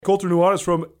Colter Nuanez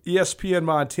from ESPN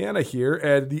Montana here,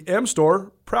 and the M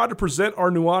Store, proud to present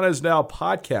our Nuanez Now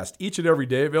podcast each and every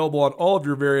day, available on all of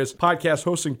your various podcast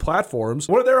hosting platforms.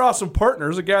 One of their awesome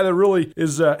partners, a guy that really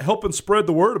is helping spread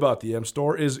the word about the M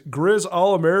Store, is Griz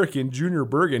All-American Junior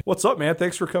Vigen. What's up, man?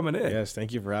 Thanks for coming in. Yes,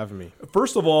 thank you for having me.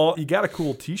 First of all, you got a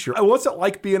cool t-shirt. What's it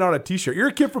like being on a t-shirt? You're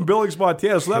a kid from Billings,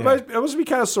 Montana, so that must be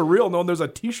kind of surreal knowing there's a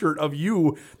t-shirt of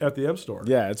you at the M Store.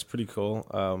 Yeah, it's pretty cool.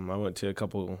 I went to a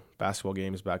couple basketball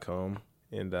games back home,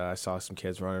 and I saw some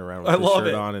kids running around with the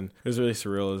shirt on, and it was really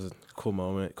surreal. It was a cool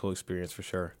moment, cool experience for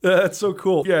sure. That's so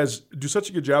cool. You guys do such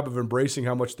a good job of embracing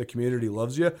how much the community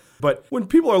loves you. But when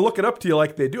people are looking up to you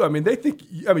like they do, they think,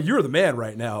 you're the man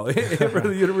right now for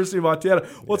the University of Montana.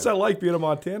 What's that like being a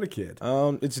Montana kid?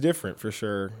 It's different for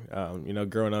sure.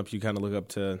 Growing up, you kind of look up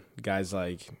to guys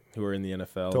like who are in the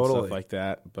NFL and stuff like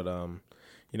that. But,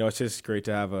 it's just great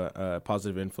to have a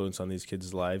positive influence on these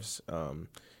kids' lives.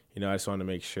 I just want to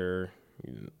make sure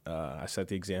I set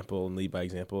the example and lead by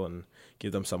example and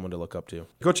give them someone to look up to.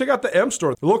 Go check out the M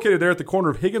Store. They're located there at the corner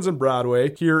of Higgins and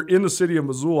Broadway here in the city of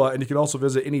Missoula, and you can also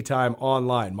visit anytime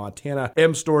online,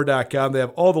 montanamstore.com. They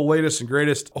have all the latest and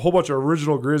greatest, a whole bunch of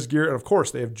original Griz gear, and of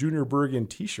course, they have Junior Vigen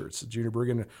t-shirts. Junior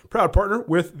Vigen, proud partner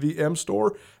with the M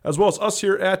Store, as well as us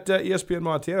here at ESPN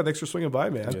Montana. Thanks for swinging by,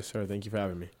 man. Yes, sir. Thank you for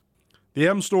having me. The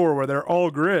M Store, where they're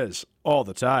all Griz all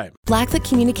the time. Blackfoot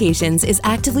Communications is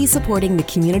actively supporting the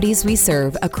communities we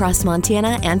serve across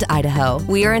Montana and Idaho.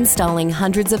 We are installing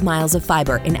hundreds of miles of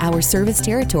fiber in our service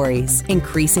territories,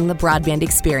 increasing the broadband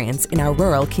experience in our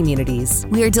rural communities.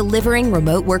 We are delivering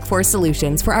remote workforce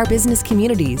solutions for our business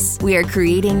communities. We are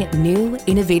creating new,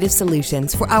 innovative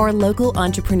solutions for our local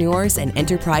entrepreneurs and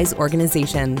enterprise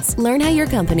organizations. Learn how your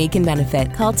company can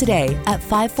benefit. Call today at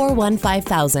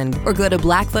 541-5000 or go to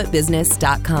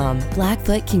blackfootbusiness.com.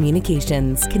 Blackfoot Communications.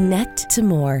 Connect to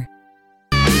more.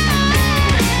 Now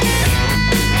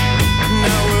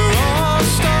we're all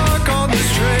stuck on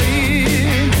this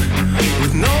train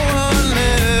with no one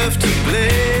left to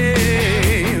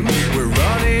blame. We're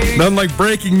running. Nothing like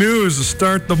breaking news to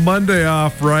start the Monday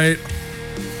off right,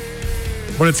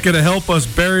 but it's going to help us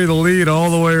bury the lead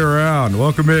all the way around.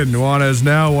 Welcome in, Nuanez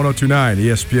Now, 102.9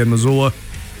 ESPN Missoula.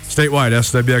 Statewide,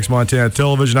 SWX Montana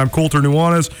Television. I'm Colter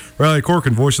Nuanez, Riley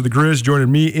Corcoran, voice of the Griz, joining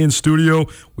me in studio.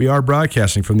 We are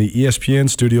broadcasting from the ESPN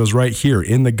studios right here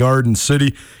in the Garden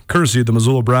City, courtesy of the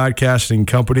Missoula Broadcasting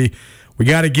Company. We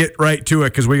got to get right to it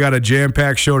because we got a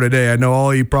jam-packed show today. I know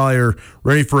all of you probably are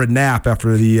ready for a nap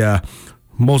after the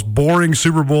most boring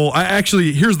Super Bowl.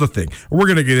 Here's the thing. We're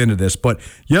going to get into this, but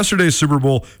yesterday's Super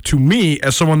Bowl, to me,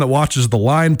 as someone that watches the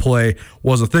line play,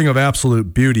 was a thing of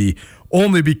absolute beauty,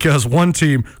 only because one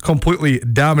team completely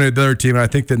dominated the other team, and I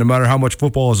think that no matter how much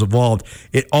football has evolved,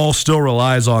 it all still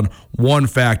relies on one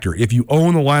factor. If you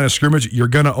own the line of scrimmage, you're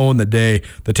going to own the day.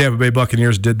 The Tampa Bay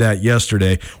Buccaneers did that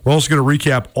yesterday. We're also going to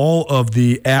recap all of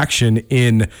the action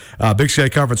in Big Sky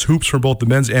Conference hoops from both the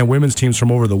men's and women's teams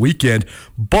from over the weekend,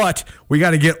 but we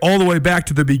got to get all the way back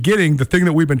to the beginning, the thing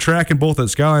that we've been tracking both at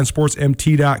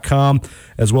SkylineSportsMT.com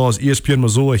as well as ESPN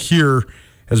Missoula here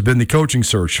has been the coaching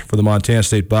search for the Montana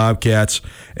State Bobcats.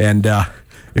 And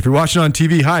if you're watching on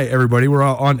TV, hi, everybody. We're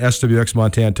on SWX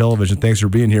Montana Television. Thanks for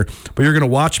being here. But you're going to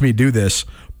watch me do this.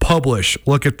 Publish.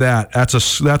 Look at that. That's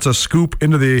a scoop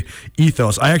into the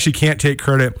ethos. I actually can't take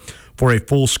credit for a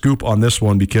full scoop on this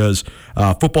one because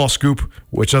Football Scoop,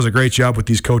 which does a great job with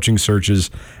these coaching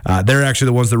searches, they're actually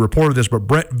the ones that reported this. But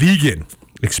Brent Vigen,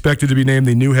 expected to be named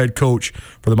the new head coach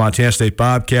for the Montana State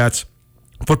Bobcats.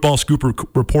 Football Scoop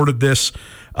reported this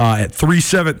at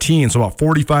 3:17, so about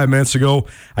 45 minutes ago.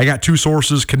 I got two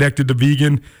sources connected to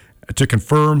Vigen to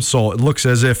confirm, so it looks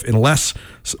as if, unless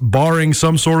barring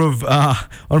some sort of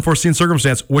unforeseen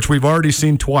circumstance, which we've already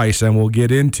seen twice and we'll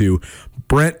get into,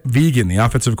 Brent Vigen, the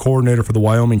offensive coordinator for the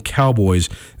Wyoming Cowboys,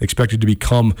 expected to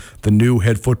become the new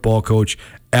head football coach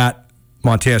at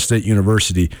Montana State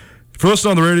University. If you're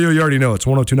listening on the radio, you already know it's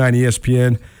 102.9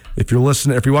 ESPN. If you're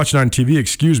watching on TV,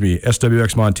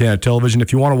 SWX Montana Television.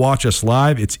 If you want to watch us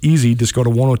live, it's easy. Just go to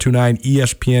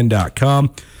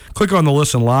 1029ESPN.com. Click on the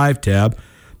Listen Live tab.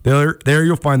 There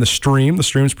you'll find the stream. The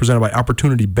stream is presented by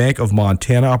Opportunity Bank of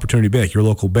Montana. Opportunity Bank, your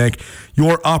local bank,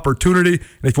 your opportunity.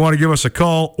 And if you want to give us a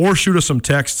call or shoot us some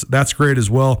texts, that's great as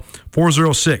well.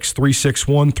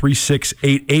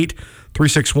 406-361-3688.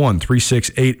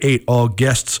 361-3688. All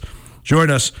guests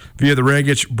join us via the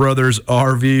Rangich Brothers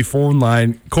RV phone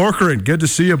line. Corcoran, good to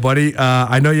see you, buddy.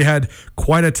 I know you had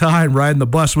quite a time riding the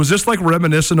bus. Was this like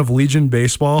reminiscent of Legion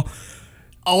baseball?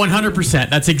 Oh, 100%.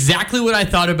 That's exactly what I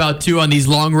thought about, too, on these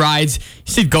long rides.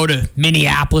 You said go to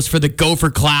Minneapolis for the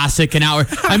Gopher Classic an hour.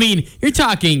 I mean, you're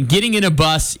talking getting in a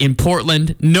bus in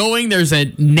Portland, knowing there's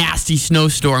a nasty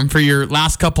snowstorm for your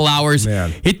last couple hours.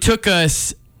 Man. It took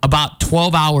us about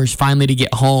 12 hours finally to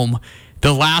get home.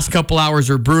 The last couple hours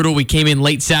were brutal. We came in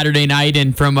late Saturday night,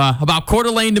 and from about Coeur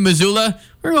d'Alene to Missoula,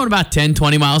 we were going about 10,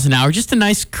 20 miles an hour. Just a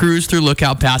nice cruise through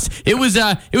Lookout Pass. It was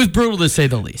brutal, to say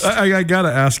the least. I got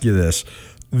to ask you this.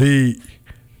 We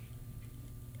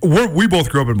both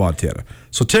grew up in Montana.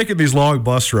 So taking these long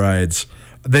bus rides,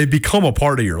 they become a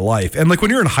part of your life. And like when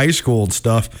you're in high school and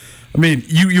stuff, I mean,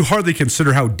 you hardly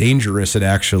consider how dangerous it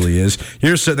actually is.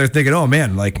 You're sitting there thinking, oh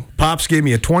man, like Pops gave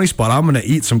me a 20 spot. I'm going to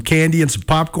eat some candy and some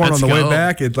popcorn on the way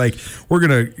back. And like, we're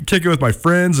going to kick it with my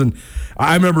friends. And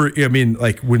I remember, I mean,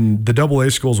 like when the AA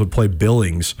schools would play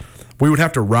Billings, we would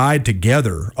have to ride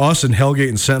together. Us and Hellgate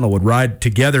and Sentinel would ride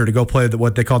together to go play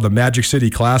what they called the Magic City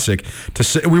Classic.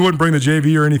 We wouldn't bring the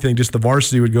JV or anything, just the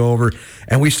varsity would go over.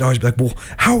 And we used to always be like, well,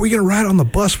 how are we going to ride on the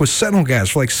bus with Sentinel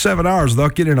guys for like 7 hours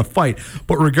without getting in a fight?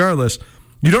 But regardless,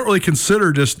 you don't really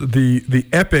consider just the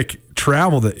epic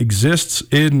travel that exists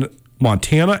in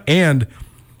Montana and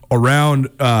around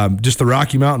just the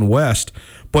Rocky Mountain West.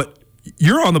 But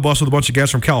you're on the bus with a bunch of guys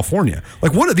from California.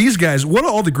 Like, what do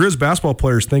all the Griz basketball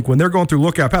players think when they're going through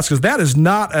Lookout Pass? Because that is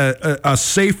not a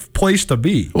safe place to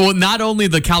be. Well, not only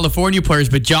the California players,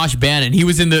 but Josh Bannon. He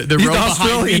was in the row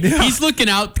behind me. Yeah. He's looking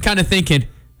out, kind of thinking,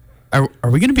 Are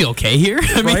we going to be okay here?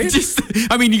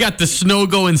 I mean, you got the snow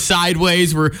going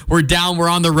sideways. We're down. We're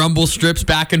on the rumble strips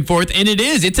back and forth. And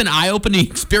it's an eye-opening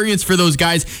experience for those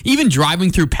guys, even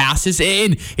driving through passes.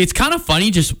 And it's kind of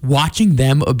funny just watching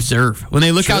them observe. When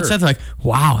they look outside, they're like,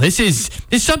 wow, this is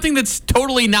something that's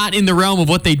totally not in the realm of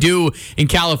what they do in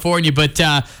California. But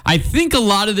I think a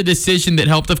lot of the decision that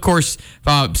helped, of course,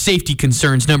 safety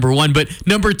concerns, number one. But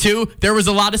number two, there was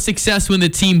a lot of success when the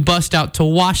team bussed out to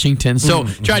Washington. So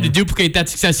tried to duplicate that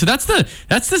success. So that's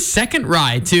the second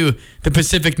ride to the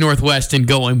Pacific Northwest and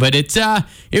going. But it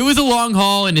was a long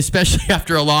haul, and especially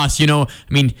after a loss, I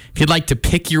mean, if you'd like to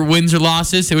pick your wins or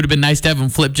losses, it would have been nice to have them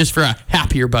flip just for a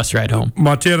happier bus ride home.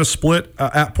 Montana split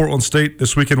at Portland State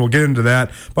this weekend. We'll get into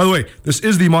that. By the way, this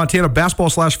is the Montana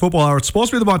basketball/football hour. It's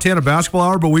supposed to be the Montana basketball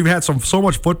hour, but we've had so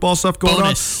much football stuff going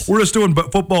on. We're just doing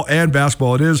football and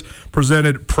basketball. It is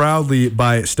presented proudly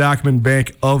by Stockman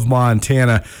Bank of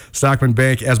Montana. Stockman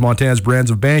Bank, as Montana's brands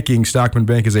of banking, Stockman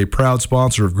Bank is a proud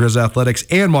sponsor of Griz Athletics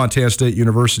and Montana State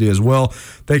University as well.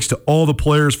 Thanks to all the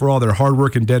players for all their hard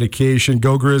work and dedication.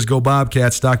 Go Griz, go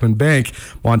Bobcats. Stockman Bank,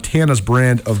 Montana's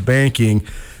brand of banking.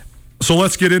 So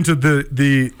let's get into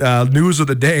the news of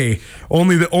the day.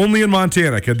 Only in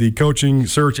Montana could the coaching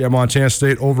search at Montana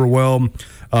State overwhelm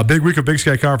a big week of Big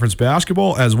Sky Conference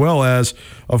basketball, as well as,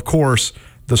 of course,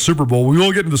 the Super Bowl. We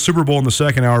will get into the Super Bowl in the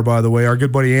second hour, by the way. Our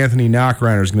good buddy Anthony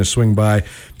Knockreiner is going to swing by.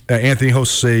 Anthony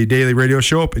hosts a daily radio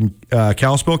show up in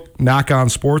Kalispell, Knock On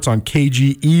Sports on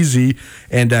KGEZ,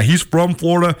 and he's from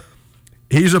Florida.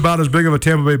 He's about as big of a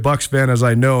Tampa Bay Bucks fan as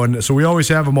I know, and so we always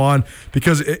have him on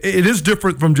because it is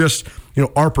different from just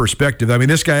our perspective. I mean,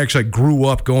 this guy actually grew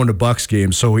up going to Bucks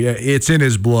games, so it's in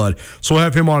his blood. So we'll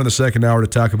have him on in the second hour to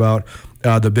talk about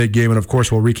the big game, and of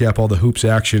course we'll recap all the hoops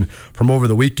action from over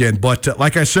the weekend. But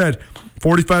like I said,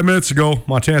 45 minutes ago,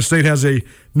 Montana State has a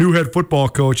new head football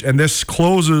coach, and this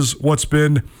closes what's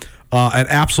been an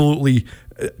absolutely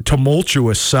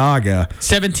tumultuous saga.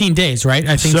 17 days, right?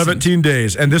 I think 17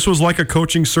 days. And this was like a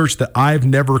coaching search that I've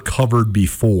never covered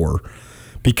before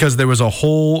because there was a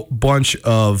whole bunch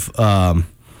of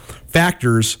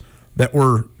factors that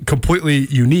were completely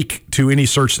unique to any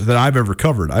search that I've ever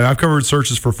covered. I've covered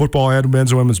searches for football and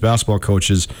men's and women's basketball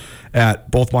coaches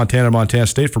at both Montana and Montana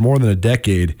State for more than a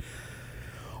decade.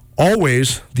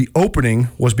 Always, the opening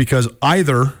was because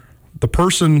either the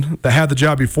person that had the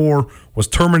job before was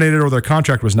terminated or their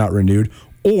contract was not renewed,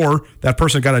 or that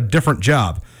person got a different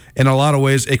job. In a lot of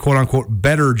ways, a quote-unquote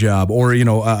better job, or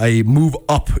a move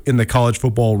up in the college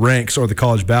football ranks or the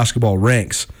college basketball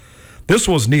ranks. This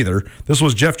was neither. This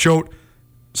was Jeff Choate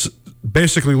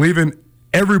basically leaving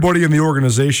everybody in the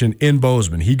organization in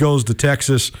Bozeman. He goes to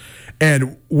Texas,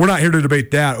 and we're not here to debate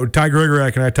that. Ty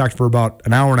Gregorak and I talked for about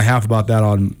an hour and a half about that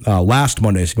on last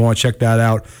Monday. So if you want to check that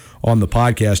out on the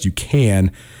podcast, you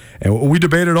can. And we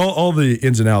debated all the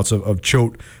ins and outs of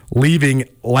Choate leaving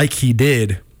like he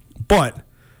did. But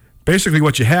basically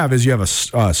what you have is you have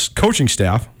a coaching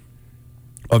staff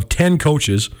of 10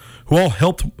 coaches who all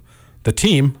helped the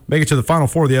team make it to the Final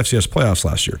Four of the FCS playoffs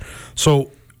last year.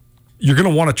 So you're going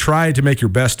to want to try to make your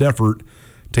best effort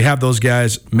to have those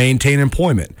guys maintain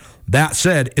employment. That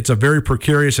said, it's a very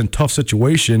precarious and tough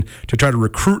situation to try to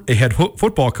recruit a head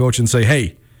football coach and say,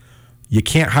 hey, you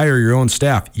can't hire your own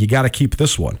staff. You got to keep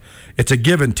this one. It's a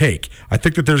give and take. I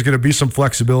think that there's going to be some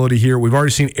flexibility here. We've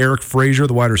already seen Eric Frazier,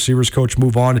 the wide receivers coach,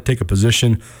 move on to take a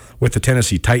position with the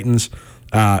Tennessee Titans.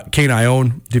 Kane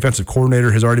Ione, defensive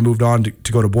coordinator, has already moved on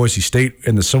to go to Boise State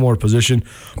in the similar position.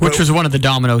 Which was one of the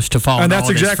dominoes to fall. And that's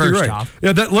exactly right.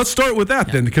 Yeah, let's start with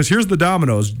that then, because here's the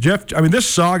dominoes. Jeff, I mean, this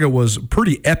saga was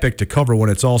pretty epic to cover when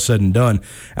it's all said and done.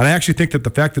 And I actually think that the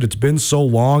fact that it's been so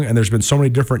long and there's been so many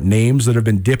different names that have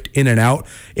been dipped in and out,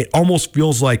 it almost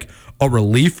feels like a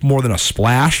relief more than a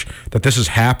splash that this is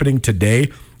happening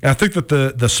today. And I think that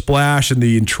the splash and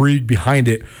the intrigue behind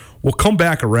it will come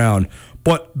back around.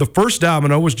 But the first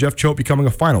domino was Jeff Choate becoming a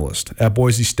finalist at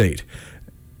Boise State.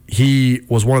 He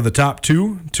was one of the top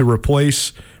two to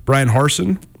replace Brian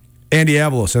Harsin. Andy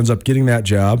Avalos ends up getting that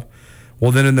job.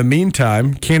 Well, then in the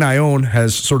meantime, Kane Ione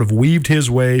has sort of weaved his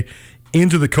way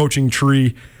into the coaching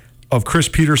tree of Chris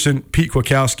Peterson, Pete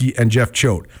Kwiatkowski, and Jeff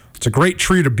Choate. It's a great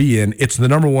tree to be in. It's the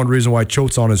number one reason why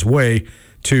Choate's on his way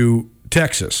to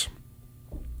Texas.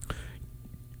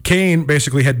 Kane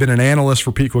basically had been an analyst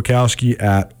for Pete Kwiatkowski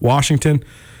at Washington.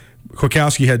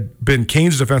 Kwiatkowski had been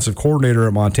Kane's defensive coordinator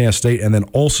at Montana State, and then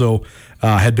also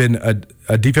had been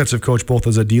a defensive coach, both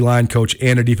as a D-line coach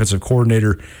and a defensive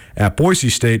coordinator at Boise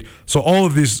State. So all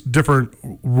of these different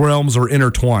realms are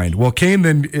intertwined. Well, Kane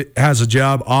then has a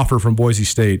job offer from Boise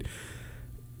State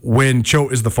when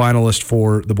Choate is the finalist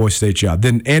for the Boise State job.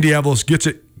 Then Andy Avalos gets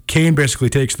it. Kane basically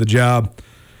takes the job,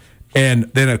 and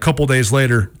then a couple days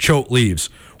later, Choate leaves.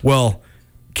 Well,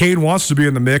 Kane wants to be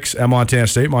in the mix at Montana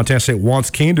State. Montana State wants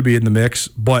Kane to be in the mix,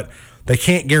 but they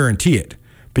can't guarantee it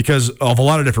because of a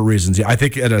lot of different reasons. I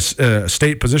think at a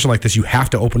state position like this, you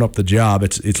have to open up the job.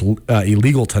 It's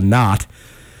illegal to not.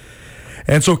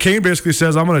 And so Kane basically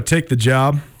says, I'm going to take the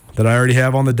job that I already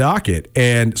have on the docket.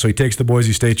 And so he takes the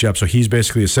Boise State job. So he's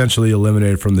basically essentially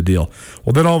eliminated from the deal.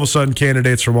 Well, then all of a sudden,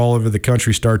 candidates from all over the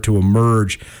country start to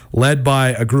emerge, led by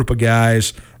a group of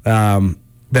guys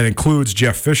that includes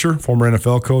Jeff Fisher, former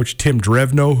NFL coach, Tim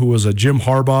Drevno, who was a Jim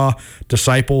Harbaugh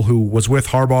disciple who was with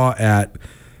Harbaugh at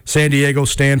San Diego,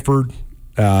 Stanford,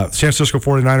 San Francisco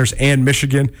 49ers, and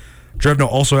Michigan. Drevno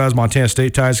also has Montana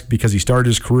State ties because he started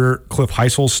his career at Cliff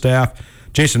Heisel's staff.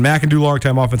 Jason McIndoe,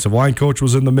 longtime offensive line coach,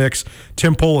 was in the mix.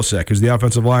 Tim Polasek, who's the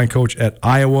offensive line coach at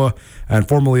Iowa and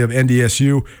formerly of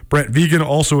NDSU. Brent Vigen,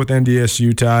 also with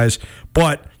NDSU ties.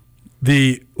 But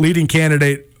the leading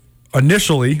candidate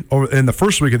initially, in the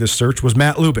first week of this search, was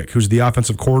Matt Lubick, who's the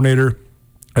offensive coordinator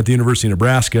at the University of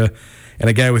Nebraska and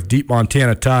a guy with deep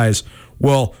Montana ties.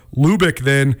 Well, Lubick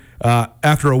then,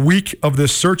 after a week of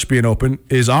this search being open,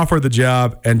 is offered the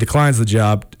job and declines the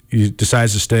job. He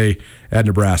decides to stay at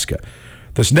Nebraska.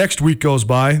 This next week goes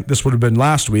by. This would have been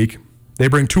last week. They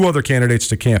bring two other candidates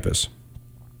to campus.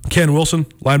 Ken Wilson,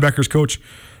 linebackers coach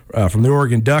from the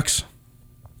Oregon Ducks.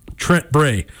 Trent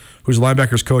Bray, who's a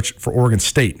linebackers coach for Oregon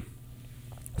State.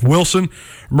 Wilson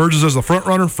emerges as the front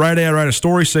runner. Friday, I write a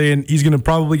story saying he's going to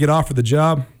probably get offered the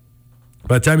job.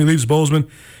 By the time he leaves Bozeman,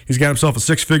 he's got himself a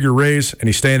six-figure raise, and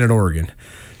he's staying in Oregon.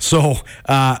 So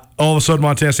all of a sudden,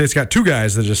 Montana State's got two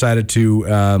guys that decided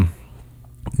to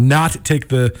not take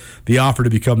the offer to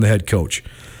become the head coach.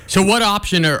 So what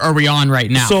option are we on right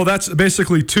now? So that's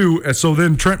basically two. And so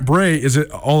then Trent Bray is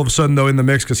all of a sudden, though, in the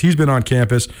mix because he's been on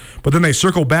campus. But then they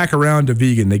circle back around to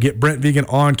Vigen. They get Brent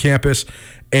Vigen on campus.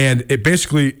 And it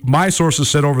basically, my sources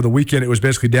said over the weekend, it was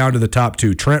basically down to the top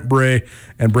two, Trent Bray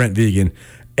and Brent Vigen.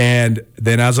 And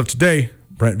then as of today,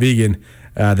 Brent Vigen,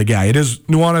 the guy. It is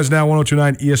Nuanez Now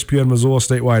 102.9 ESPN Missoula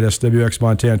statewide SWX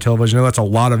Montana Television. I know that's a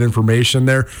lot of information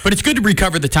there. But it's good to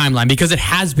recover the timeline because it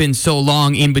has been so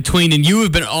long in between, and you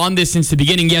have been on this since the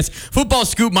beginning. Yes, Football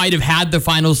Scoop might have had the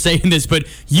final say in this, but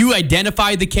you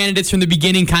identified the candidates from the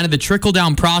beginning, kind of the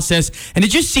trickle-down process, and it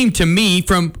just seemed to me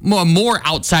from a more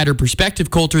outsider perspective,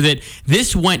 Colter, that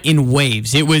this went in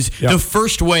waves. It was the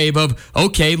first wave of,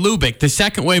 okay, Lubick, the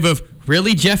second wave of,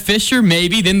 really, Jeff Fisher?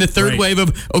 Maybe. Then the third wave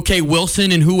of, okay,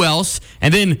 Wilson and who else?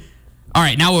 And then, all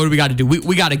right, now what do we got to do?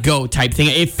 We got to go type thing.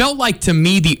 It felt like to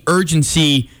me the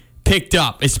urgency picked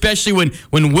up, especially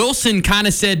when Wilson kind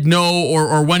of said no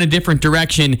or went a different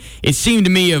direction. It seemed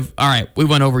to me of, all right, we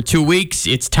went over 2 weeks.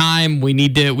 It's time. We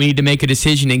need to make a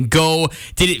decision and go.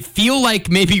 Did it feel like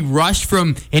maybe rushed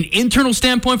from an internal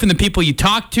standpoint from the people you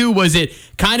talked to? Was it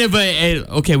kind of a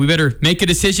okay, we better make a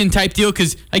decision type deal?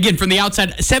 Because, again, from the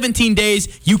outside, 17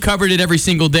 days, you covered it every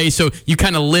single day, so you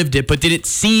kind of lived it. But did it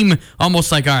seem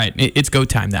almost like, all right, it's go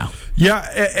time now? Yeah,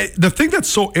 the thing that's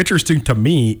so interesting to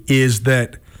me is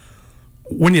that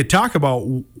when you talk about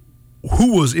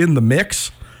who was in the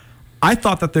mix, I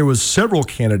thought that there was several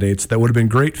candidates that would have been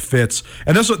great fits.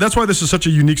 And that's why this is such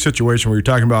a unique situation where you're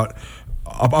talking about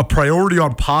a priority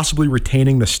on possibly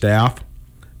retaining the staff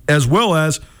as well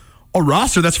as a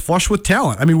roster that's flush with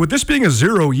talent. I mean, with this being a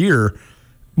 0 year,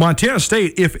 Montana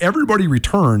State, if everybody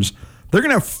returns, they're going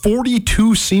to have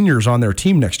 42 seniors on their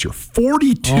team next year.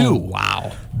 42. Oh,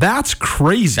 wow. That's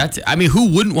crazy.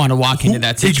 Who wouldn't want to walk into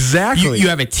that situation? Exactly. You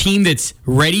have a team that's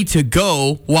ready to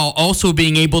go while also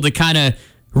being able to kind of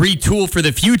retool for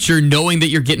the future, knowing that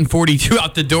you're getting 42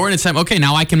 out the door, and it's like, okay,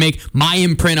 now I can make my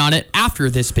imprint on it after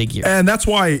this big year. And that's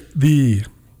why the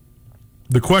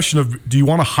question of, do you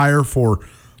want to hire for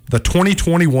the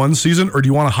 2021 season or do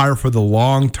you want to hire for the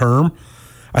long term?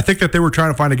 I think that they were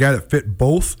trying to find a guy that fit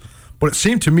both, but it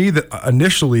seemed to me that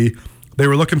initially they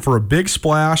were looking for a big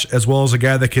splash as well as a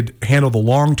guy that could handle the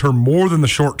long term more than the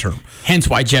short term. Hence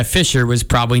why Jeff Fisher was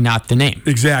probably not the name.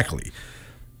 Exactly.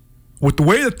 With the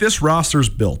way that this roster's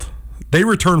built, they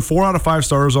return 4 out of 5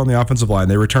 starters on the offensive line.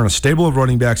 They return a stable of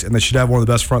running backs, and they should have one of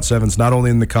the best front sevens, not only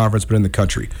in the conference, but in the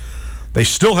country. They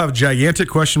still have gigantic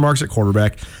question marks at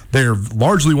quarterback. They're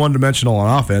largely one-dimensional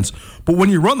on offense. But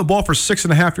when you run the ball for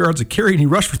 6.5 yards a carry and you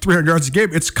rush for 300 yards a game,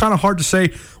 it's kind of hard to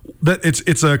say that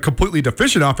it's a completely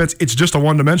deficient offense. It's just a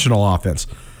one-dimensional offense.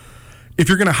 If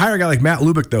you're going to hire a guy like Matt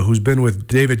Lubick, though, who's been with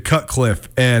David Cutcliffe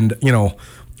and,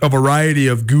 a variety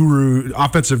of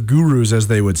offensive gurus, as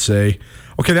they would say,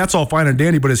 okay, that's all fine and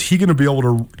dandy, but is he going to be able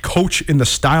to coach in the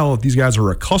style that these guys are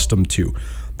accustomed to?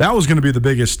 That was going to be the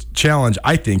biggest challenge,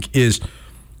 I think, is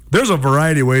there's a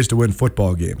variety of ways to win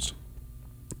football games.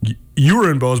 You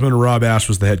were in Bozeman, and Rob Ash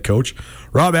was the head coach.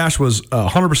 Rob Ash was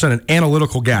 100% an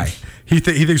analytical guy. He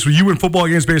thinks you win football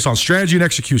games based on strategy and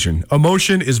execution.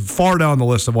 Emotion is far down the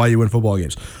list of why you win football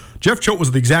games. Jeff Choate was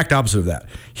the exact opposite of that.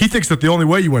 He thinks that the only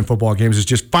way you win football games is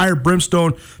just fire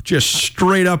brimstone, just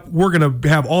straight up. We're going to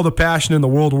have all the passion in the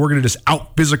world, and we're going to just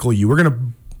out-physical you. We're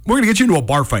going to get you into a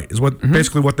bar fight is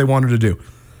basically what they wanted to do.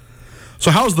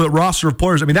 So how's the roster of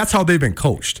players? I mean, that's how they've been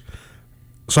coached.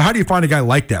 So how do you find a guy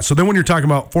like that? So then when you're talking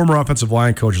about former offensive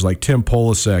line coaches like Tim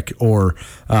Polasek or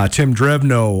Tim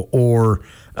Drevno or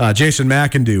Jason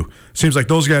McIndoe, seems like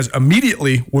those guys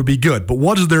immediately would be good. But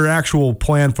what is their actual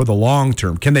plan for the long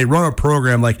term? Can they run a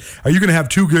program? Like, are you going to have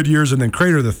 2 good years and then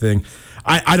crater the thing?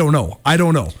 I don't know.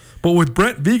 But with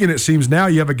Brent Vigen, it seems now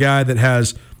you have a guy that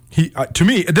has, to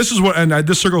me, this is what, and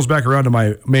this circles back around to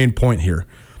my main point here.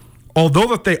 Although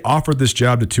that they offered this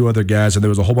job to 2 other guys, and there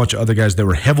was a whole bunch of other guys that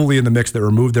were heavily in the mix that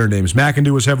removed their names.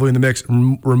 McIndoe was heavily in the mix,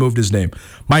 removed his name.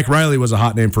 Mike Riley was a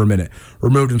hot name for a minute,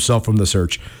 removed himself from the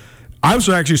search. I was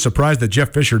actually surprised that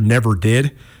Jeff Fisher never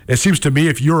did. It seems to me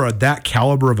if you're that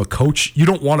caliber of a coach, you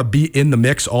don't want to be in the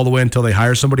mix all the way until they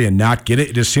hire somebody and not get it.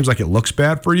 It just seems like it looks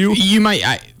bad for you. You might,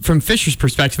 from Fisher's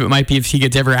perspective, it might be if he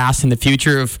gets ever asked in the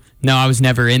future of, no, I was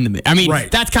never in the mix. I mean,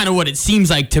 right. That's kind of what it seems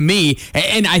like to me.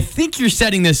 And I think you're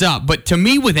setting this up. But to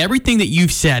me, with everything that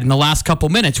you've said in the last couple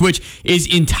minutes, which is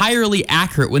entirely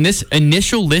accurate, when this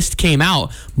initial list came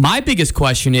out, my biggest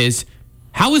question is,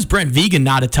 how is Brent Vigen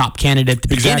not a top candidate at the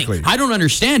beginning? Exactly. I don't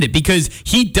understand it because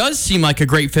he does seem like a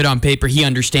great fit on paper. He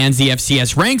understands the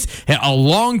FCS ranks. A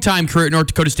long-time career at North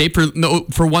Dakota State.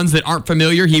 For ones that aren't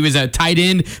familiar, he was a tight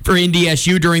end for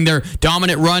NDSU during their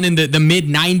dominant run in the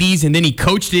mid-'90s, and then he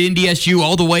coached at NDSU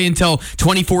all the way until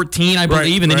 2014, I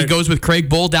believe, and then he goes with Craig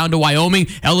Bull down to Wyoming,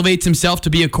 elevates himself to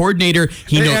be a coordinator.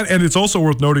 And it's also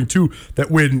worth noting, too, that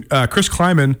when Chris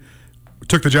Kleiman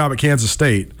took the job at Kansas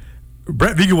State,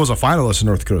 Brent Vigen was a finalist in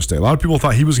North Dakota State. A lot of people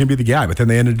thought he was going to be the guy, but then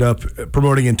they ended up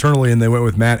promoting internally, and they went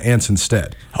with Matt Ants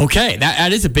instead. Okay,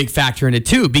 that is a big factor in it,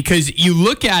 too, because you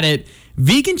look at it,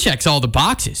 Vigen checks all the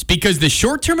boxes because the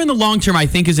short term and the long term, I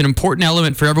think, is an important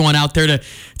element for everyone out there to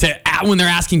when they're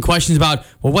asking questions about,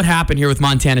 well, what happened here with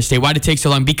Montana State? Why did it take so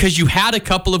long? Because you had a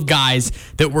couple of guys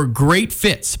that were great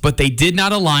fits, but they did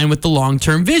not align with the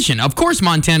long-term vision. Of course,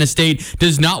 Montana State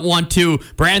does not want to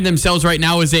brand themselves right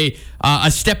now as a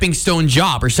stepping stone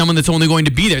job or someone that's only going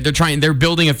to be there. They're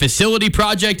building a facility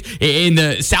project in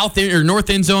the south or north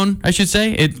end zone, I should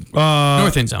say.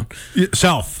 North end zone.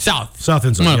 South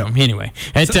end zone. No, anyway.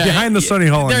 Behind the Sonny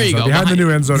Hall. There you go. Behind the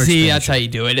new end zone. See, that's how you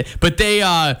do it. But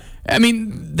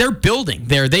they're building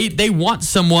there. They want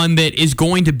someone that is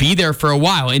going to be there for a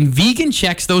while, and Vigen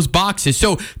checks those boxes.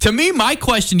 So to me, my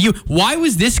question to you, why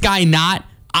was this guy not,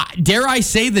 dare I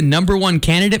say, the number one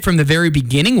candidate from the very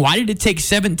beginning? Why did it take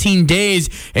 17 days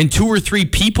and 2 or 3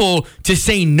 people to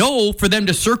say no for them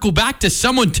to circle back to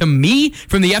someone, to me,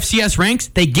 from the FCS ranks?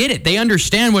 They get it. They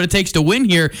understand what it takes to win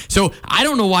here. So I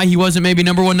don't know why he wasn't maybe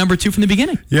number 1, number 2 from the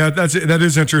beginning. Yeah, that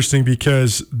is interesting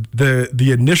because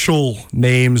the initial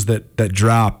names that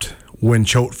dropped when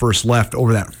Choate first left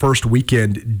over that first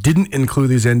weekend, didn't include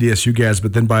these NDSU guys,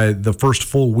 but then by the first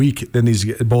full week, then these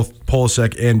both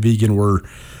Polasek and Vigen were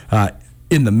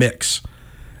in the mix.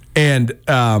 And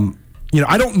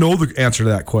I don't know the answer to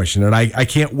that question, and I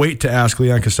can't wait to ask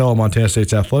Leon Costello, Montana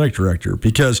State's athletic director,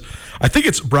 because I think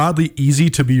it's broadly easy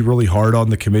to be really hard on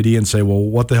the committee and say, well,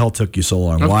 what the hell took you so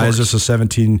long? Why is this a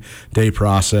 17-day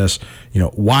process?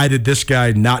 Why did this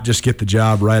guy not just get the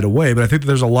job right away? But I think that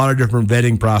there's a lot of different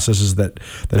vetting processes that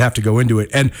have to go into it.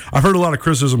 And I've heard a lot of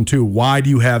criticism, too. Why do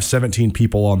you have 17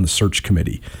 people on the search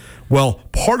committee? Well,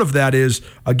 part of that is,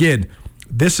 again,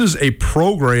 this is a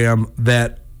program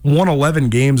that won 11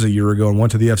 games a year ago and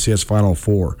went to the FCS Final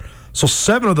Four. So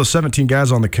 7 of those 17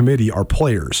 guys on the committee are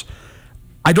players.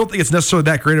 I don't think it's necessarily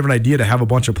that great of an idea to have a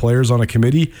bunch of players on a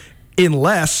committee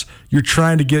unless you're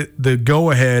trying to get the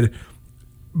go-ahead.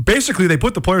 Basically, they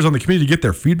put the players on the committee to get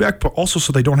their feedback, but also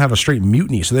so they don't have a straight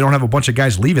mutiny, so they don't have a bunch of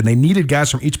guys leaving. They needed guys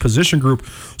from each position group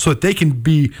so that they can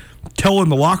be telling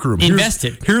the locker room.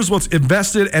 Here's what's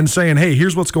invested and saying, hey,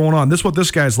 here's what's going on. This is what this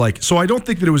guy's like. So I don't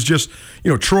think that it was just,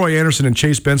 Troy Anderson and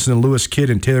Chase Benson and Lewis Kidd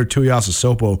and Taylor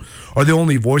Tuiasosopo are the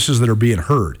only voices that are being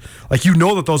heard. Like,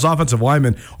 that those offensive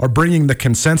linemen are bringing the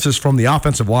consensus from the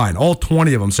offensive line, all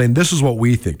 20 of them saying, this is what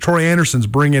we think. Troy Anderson's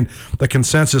bringing the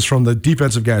consensus from the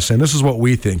defensive guys saying, this is what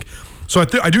we think. So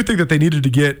I do think that they needed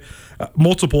to get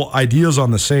multiple ideas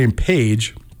on the same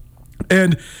page.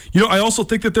 And, I also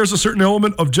think that there's a certain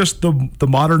element of just the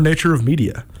modern nature of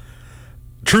media.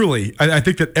 Truly, I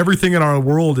think that everything in our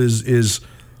world is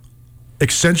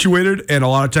accentuated and a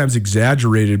lot of times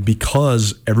exaggerated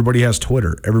because everybody has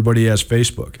Twitter, everybody has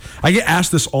Facebook. I get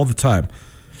asked this all the time.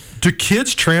 Do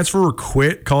kids transfer or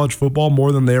quit college football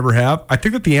more than they ever have? I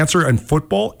think that the answer in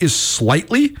football is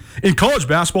slightly. In college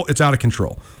basketball, it's out of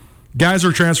control. Guys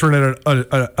are transferring at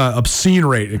an obscene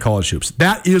rate in college hoops.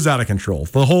 That is out of control.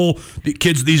 The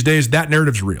kids these days, that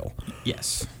narrative's real.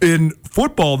 Yes. In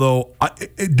football, though,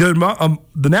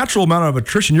 the natural amount of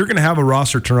attrition, you're going to have a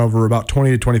roster turnover about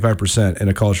 20 to 25% in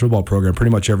a college football program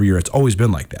pretty much every year. It's always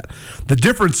been like that. The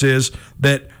difference is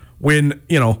that when,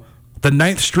 the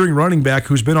ninth string running back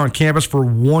who's been on campus for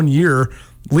 1 year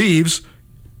leaves,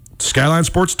 Skyline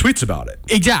Sports tweets about it.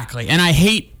 Exactly. And I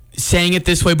hate saying it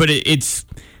this way, but it's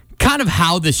kind of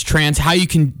how you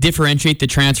can differentiate the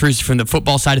transfers from the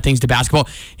football side of things to basketball.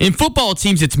 In football, it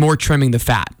seems it's more trimming the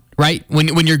fat, right?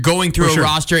 When you're going through a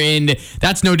roster, and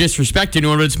that's no disrespect to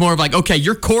anyone, but it's more of like, okay,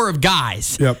 your core of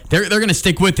guys, they're going to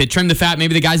stick with it, trim the fat.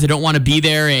 Maybe the guys that don't want to be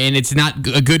there and it's not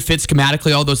a good fit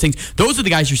schematically, all those things. Those are the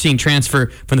guys you're seeing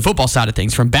transfer from the football side of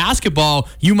things. From basketball,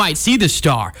 you might see the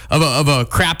star of a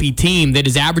crappy team that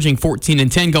is averaging 14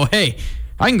 and 10 go, hey,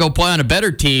 I can go play on a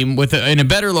better team in a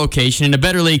better location, in a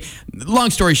better league.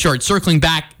 Long story short, circling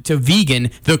back to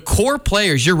Vigen, the core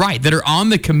players, you're right, that are on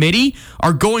the committee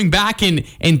are going back and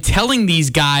telling these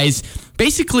guys,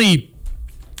 basically,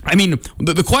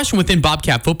 the question within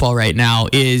Bobcat football right now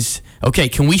is, okay,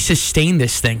 can we sustain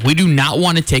this thing? We do not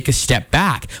want to take a step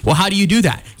back. Well, how do you do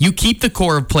that? You keep the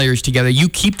core of players together. You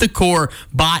keep the core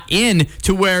bought in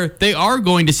to where they are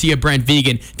going to see a Brent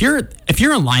Vigen. If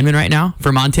you're a lineman right now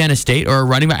for Montana State or a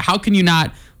running back, how can you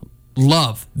not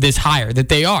love this hire that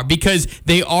they are? Because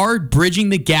they are bridging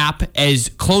the gap as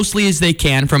closely as they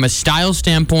can from a style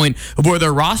standpoint of where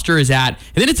their roster is at.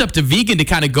 And then it's up to Vigen to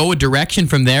kind of go a direction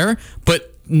from there. But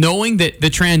knowing that the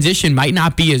transition might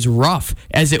not be as rough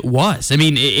as it was.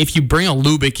 If you bring a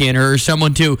Lubick in or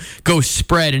someone to go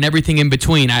spread and everything in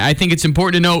between, I think it's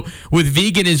important to note with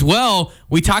Vigen as well,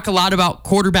 we talk a lot about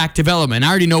quarterback development. I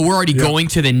already know we're already going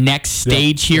to the next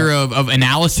stage here of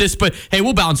analysis, but hey,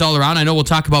 we'll bounce all around. I know we'll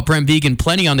talk about Brent Vigen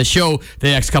plenty on the show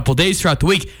the next couple days throughout the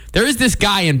week. There is this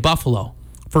guy in Buffalo,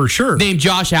 for sure, named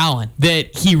Josh Allen,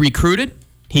 that he recruited,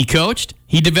 he coached,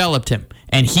 he developed him.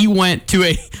 And he went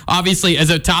to obviously as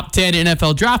a top 10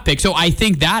 NFL draft pick. So I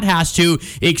think that has to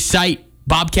excite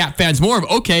Bobcat fans more of,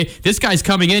 okay, this guy's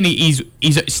coming in, he's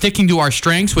sticking to our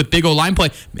strengths with big O-line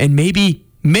play, and maybe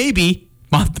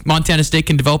Montana State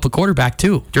can develop a quarterback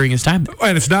too during his time there.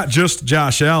 And it's not just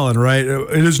Josh Allen, right?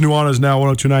 It is Nuanez Now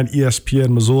 1029 ESPN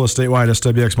Missoula, statewide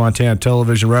SWX Montana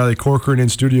Television. Riley Corcoran in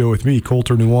studio with me,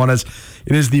 Colter Nuanez.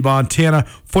 It is the Montana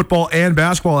Football and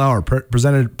Basketball Hour,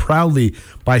 presented proudly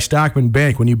by Stockman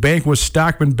Bank. When you bank with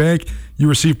Stockman Bank, you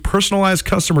receive personalized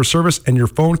customer service, and your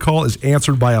phone call is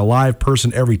answered by a live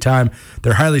person every time.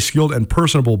 Their highly skilled and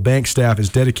personable bank staff is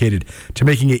dedicated to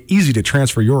making it easy to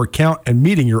transfer your account and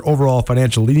meeting your overall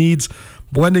financial needs.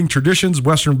 Blending traditions,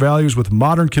 Western values with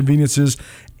modern conveniences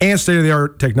and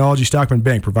state-of-the-art technology, Stockman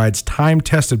Bank provides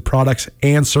time-tested products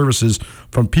and services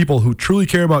from people who truly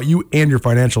care about you and your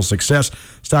financial success.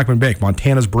 Stockman Bank,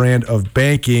 Montana's brand of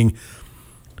banking.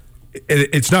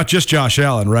 It's not just Josh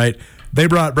Allen, right? They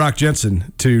brought Brock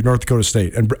Jensen to North Dakota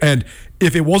State. And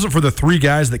if it wasn't for the three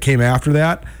guys that came after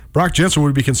that, Brock Jensen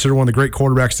would be considered one of the great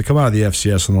quarterbacks to come out of the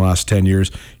FCS in the last 10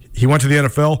 years. He went to the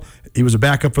NFL. He was a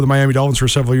backup for the Miami Dolphins for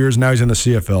several years. Now he's in the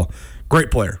CFL. Great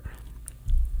player.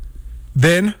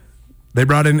 Then they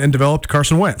brought in and developed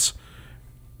Carson Wentz.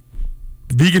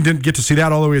 Vigen didn't get to see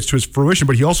that all the way to his fruition,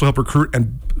 but he also helped recruit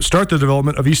and start the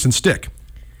development of Easton Stick.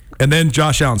 And then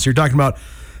Josh Allen. So you're talking about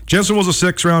Jensen was a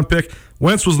 6th-round pick.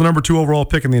 Wentz was the number 2 overall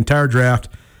pick in the entire draft.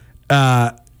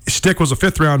 Stick was a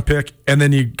 5th-round pick, and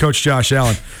then you coach Josh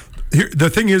Allen. The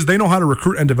thing is, they know how to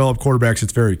recruit and develop quarterbacks.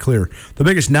 It's very clear. The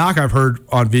biggest knock I've heard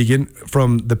on Vigen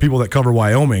from the people that cover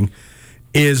Wyoming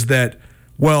is that,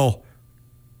 well,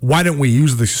 why didn't we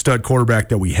use the stud quarterback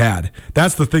that we had?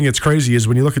 That's the thing that's crazy is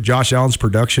when you look at Josh Allen's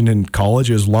production in college,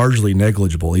 it was largely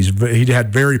negligible. He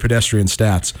had very pedestrian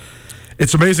stats.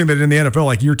 It's amazing that in the NFL,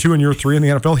 like year 2 and year 3 in the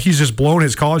NFL, he's just blown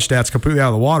his college stats completely out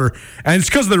of the water. And it's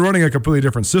because they're running a completely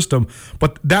different system.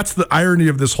 But that's the irony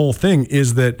of this whole thing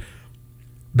is that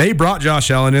they brought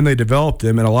Josh Allen in, they developed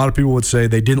him, and a lot of people would say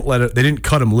they didn't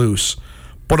cut him loose.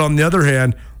 But on the other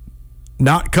hand,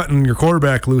 not cutting your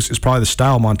quarterback loose is probably the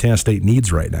style Montana State needs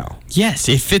right now. Yes,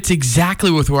 it fits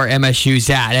exactly with where MSU's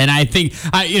at. And I think,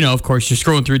 of course, you're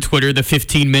scrolling through Twitter, the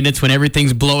 15 minutes when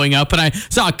everything's blowing up. And I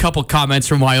saw a couple comments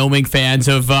from Wyoming fans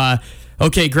of,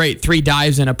 okay, great, 3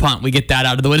 dives and a punt. We get that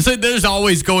out of the way. So there's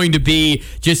always going to be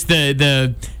just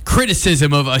the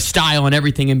criticism of a style and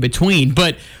everything in between.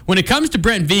 But when it comes to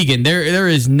Brent Vigen, there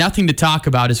is nothing to talk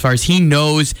about as far as he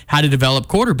knows how to develop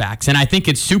quarterbacks. And I think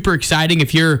it's super exciting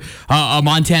if you're a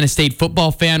Montana State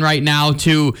football fan right now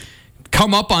to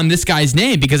come up on this guy's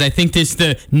name, because I think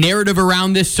the narrative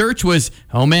around this search was,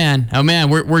 oh man,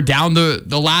 we're down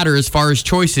the ladder as far as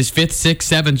choices, 5th,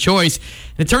 6th, 7th choice.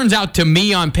 And it turns out to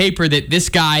me on paper that this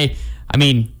guy,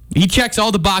 he checks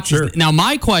all the boxes. Sure. Now,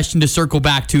 my question to circle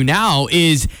back to now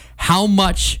is how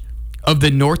much of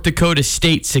the North Dakota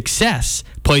State success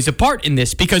plays a part in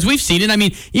this, because we've seen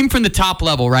it. Even from the top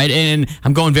level, right? And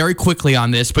I'm going very quickly on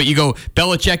this, but you go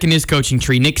Belichick in his coaching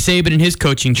tree, Nick Saban in his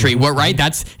coaching tree. What, right?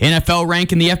 That's NFL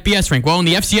rank and the FBS rank. Well, in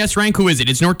the FCS rank, who is it?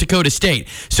 It's North Dakota State.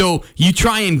 So you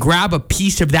try and grab a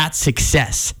piece of that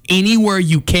success anywhere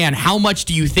you can. How much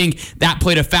do you think that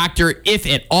played a factor, if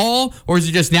at all? Or is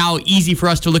it just now easy for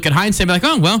us to look at hindsight and be like,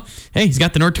 oh, well, hey, he's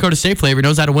got the North Dakota State flavor,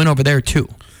 knows how to win over there too.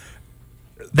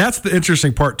 That's the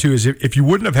interesting part, too, is if you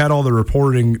wouldn't have had all the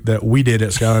reporting that we did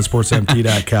at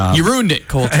SkylineSportsMT.com. You ruined it,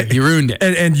 Colter. You ruined it.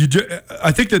 And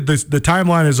I think that the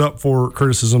timeline is up for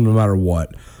criticism no matter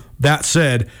what. That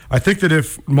said, I think that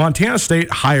if Montana State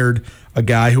hired a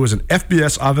guy who was an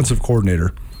FBS offensive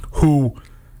coordinator who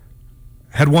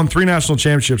had won 3 national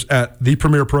championships at the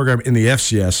premier program in the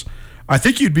FCS, I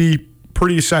think you'd be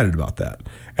pretty excited about that.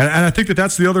 And I think that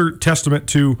that's the other testament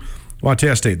to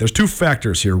Montana State. There's 2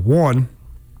 factors here. One,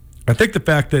 I think the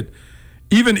fact that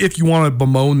even if you want to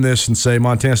bemoan this and say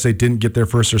Montana State didn't get their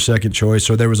 1st or 2nd choice,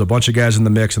 or there was a bunch of guys in the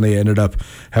mix and they ended up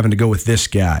having to go with this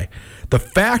guy, the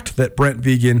fact that Brent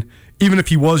Vigen, even if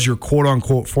he was your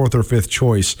quote-unquote 4th or 5th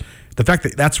choice, the fact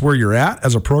that that's where you're at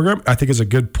as a program, I think is a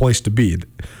good place to be.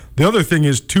 The other thing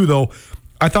is, too, though,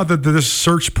 I thought that this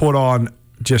search put on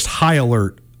just high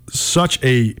alert, such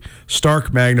a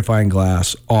stark magnifying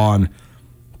glass on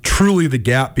truly the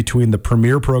gap between the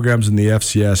premier programs in the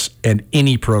FCS and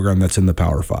any program that's in the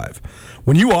Power 5.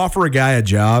 When you offer a guy a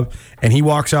job and he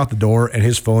walks out the door and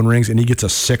his phone rings and he gets a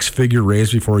 6-figure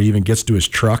raise before he even gets to his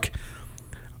truck,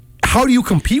 how do you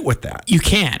compete with that? You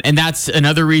can't. And that's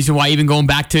another reason why, even going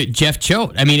back to Jeff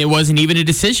Choate, it wasn't even a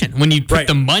decision. When you put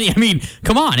the money,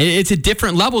 come on, it's a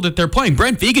different level that they're playing.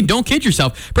 Brent Vigen, don't kid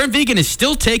yourself. Brent Vigen is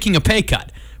still taking a pay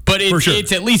cut. But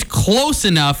it's at least close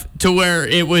enough to where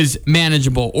it was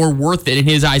manageable or worth it in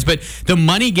his eyes. But the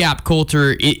money gap,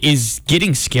 Colter, is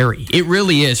getting scary. It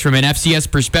really is. From an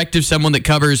FCS perspective, someone that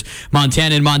covers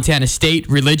Montana and Montana State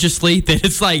religiously, that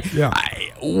it's like,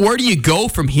 where do you go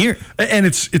from here? And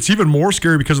it's even more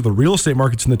scary because of the real estate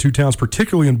markets in the 2 towns,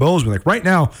 particularly in Bozeman. Like right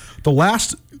now, the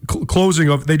last closing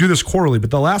of, they do this quarterly, but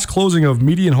the last closing of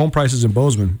median home prices in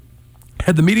Bozeman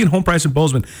had the median home price in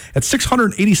Bozeman at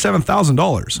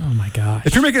 $687,000. Oh my gosh!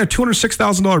 If you're making a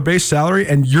 $206,000 base salary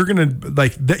and you're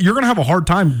gonna have a hard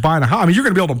time buying a house. I mean, you're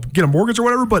gonna be able to get a mortgage or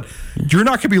whatever, but you're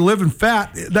not gonna be living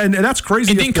fat, and that's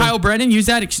crazy. And didn't Kyle Brennan use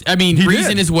that?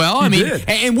 Reason as well.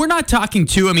 And we're not talking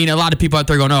to. I mean, a lot of people out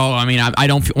there going, "Oh, I mean, I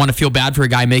don't want to feel bad for a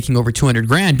guy making over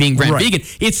 $200,000 being Brent Vigen."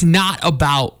 It's not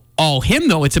about all him,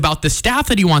 though. It's about the staff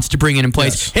that he wants to bring in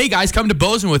place. Yes. Hey, guys, come to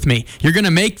Bozeman with me. You're going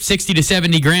to make $60,000 to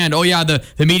 $70,000. Oh, yeah, the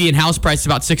median house price is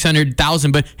about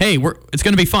 $600,000, but hey, it's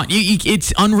going to be fun.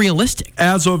 It's unrealistic.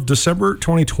 As of December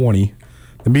 2020,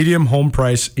 the median home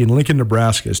price in Lincoln,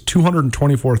 Nebraska is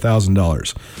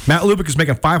 $224,000. Matt Lubick is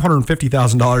making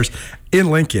 $550,000 in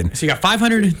Lincoln. So you got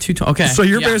 $500,000. Okay. So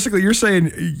you're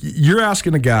saying you're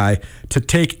asking a guy to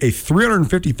take a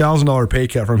 $350,000 pay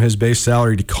cut from his base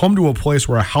salary to come to a place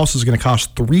where a house is going to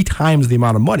cost 3 times the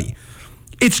amount of money.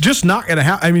 It's just not going to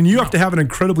happen. I mean, you have to have an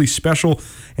incredibly special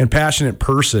and passionate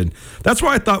person. That's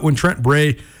why I thought when Trent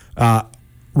Bray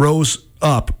rose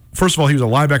up. First of all, he was a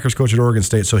linebackers coach at Oregon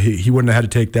State, so he wouldn't have had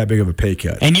to take that big of a pay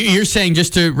cut. And you're saying,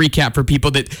 just to recap for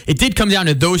people, that it did come down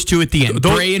to those two at the end,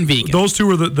 Bray and Vigen. Those two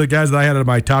were the guys that I had as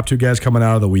my top 2 guys coming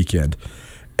out of the weekend.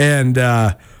 And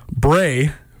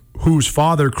Bray, whose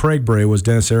father, Craig Bray, was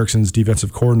Dennis Erickson's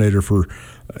defensive coordinator for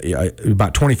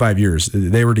about 25 years.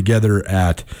 They were together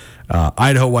at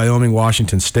Idaho, Wyoming,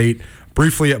 Washington State,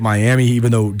 briefly at Miami,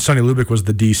 even though Sonny Lubick was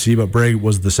the DC, but Bray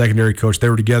was the secondary coach. They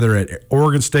were together at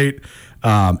Oregon State,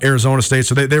 Arizona State,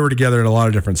 so they were together at a lot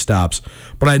of different stops.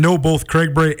 But I know both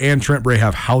Craig Bray and Trent Bray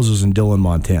have houses in Dillon,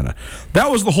 Montana.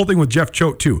 That was the whole thing with Jeff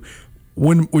Choate, too.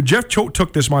 When Jeff Choate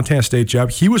took this Montana State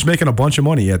job, he was making a bunch of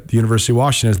money at the University of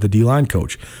Washington as the D-line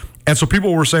coach. And so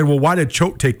people were saying, well, why did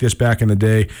Choate take this back in the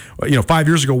day? 5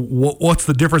 years ago, what's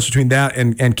the difference between that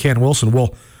and Ken Wilson?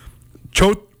 Well,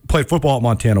 Choate played football at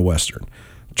Montana Western.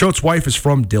 Choate's wife is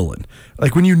from Dillon.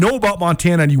 Like, when you know about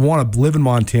Montana and you want to live in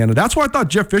Montana, that's why I thought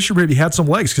Jeff Fisher maybe had some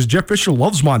legs, because Jeff Fisher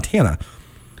loves Montana.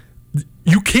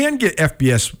 You can get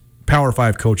FBS Power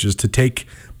 5 coaches to take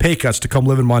pay cuts to come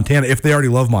live in Montana if they already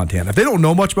love Montana. If they don't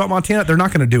know much about Montana, they're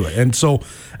not going to do it. And so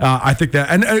I think that,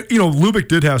 and Lubick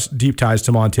did have deep ties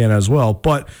to Montana as well,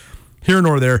 but here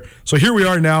nor there. So here we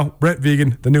are now, Brent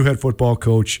Vigen, the new head football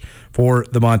coach for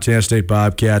the Montana State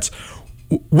Bobcats.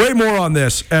 Way more on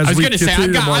this as we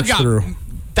continue to march through.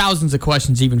 Thousands of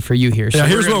questions even for you here. So yeah,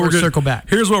 here's what we're going to circle back.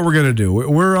 Here's what we're going to do.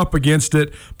 We're up against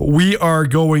it, but we are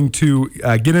going to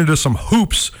get into some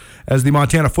hoops as the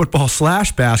Montana Football /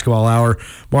 Basketball Hour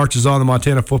marches on. The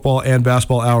Montana Football and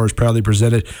Basketball Hour is proudly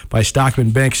presented by Stockman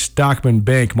Bank. Stockman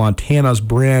Bank, Montana's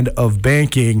brand of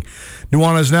banking.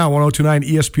 Nuanez Now, 102.9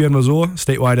 ESPN Missoula,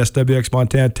 statewide SWX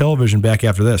Montana Television. Back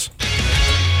after this.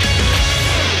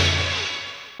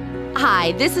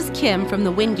 Hi, this is Kim from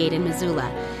the Wingate in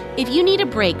Missoula. If you need a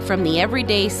break from the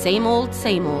everyday same old,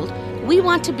 we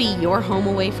want to be your home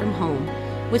away from home.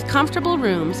 With comfortable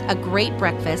rooms, a great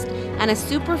breakfast, and a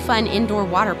super fun indoor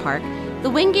water park, the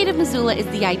Wingate of Missoula is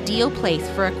the ideal place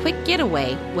for a quick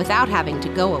getaway without having to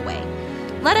go away.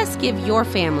 Let us give your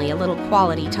family a little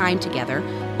quality time together,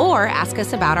 or ask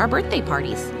us about our birthday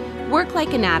parties. Work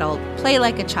like an adult, play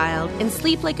like a child, and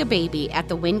sleep like a baby at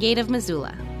the Wingate of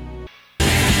Missoula.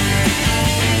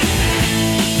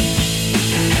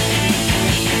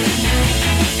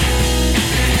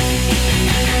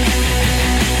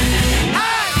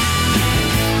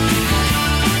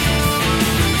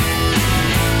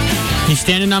 You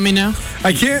standing on me now?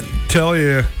 I can't tell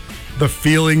you the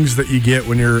feelings that you get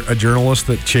when you're a journalist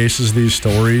that chases these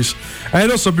stories. I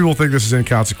know some people think this is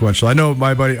inconsequential. I know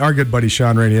our good buddy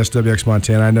Sean Rainey, SWX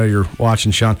Montana. I know you're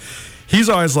watching, Sean. He's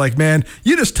always like, man,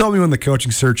 you just tell me when the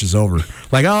coaching search is over.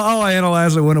 Like, I'll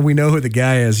analyze it when we know who the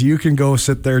guy is. You can go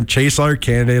sit there and chase all your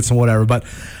candidates and whatever. But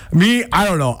me, I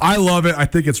don't know. I love it. I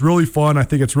think it's really fun. I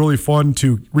think it's really fun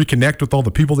to reconnect with all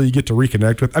the people that you get to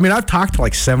reconnect with. I mean, I've talked to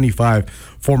like 75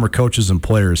 former coaches and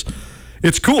players.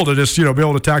 It's cool to just, be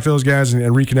able to talk to those guys and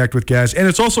reconnect with guys. And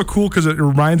it's also cool because it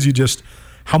reminds you just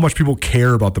how much people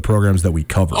care about the programs that we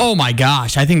cover. Oh, my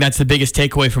gosh. I think that's the biggest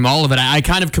takeaway from all of it. I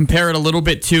kind of compare it a little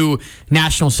bit to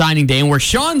National Signing Day. And where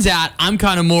Sean's at, I'm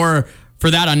kind of more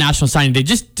for that on National Signing Day.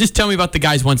 Just tell me about the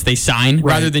guys once they sign,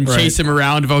 rather than chase them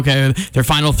around of, okay, their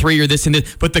final 3 or this and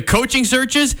this. But the coaching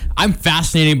searches, I'm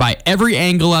fascinated by every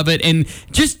angle of it and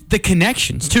just the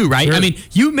connections too, right? Sure. I mean,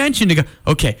 you mentioned,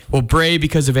 okay, well, Bray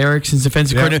because of Erickson's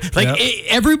defensive coordinator.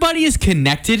 Everybody is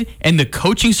connected, and the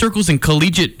coaching circles and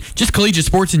collegiate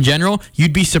sports in general,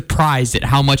 you'd be surprised at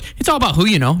how much. It's all about who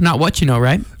you know, not what you know,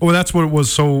 right? Well, that's what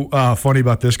was so funny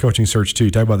about this coaching search too.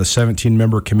 You talk about the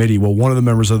 17-member committee. Well, one of the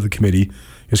members of the committee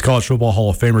is College Football Hall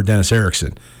of Famer Dennis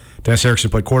Erickson. Dennis Erickson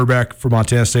played quarterback for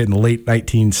Montana State in the late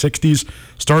 1960s,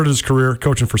 started his career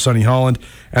coaching for Sonny Holland,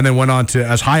 and then went on to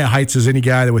as high a heights as any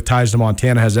guy that with ties to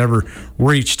Montana has ever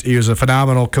reached. He was a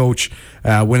phenomenal coach,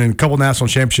 winning a couple national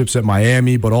championships at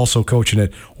Miami, but also coaching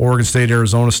at Oregon State,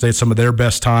 Arizona State, some of their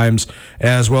best times,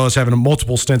 as well as having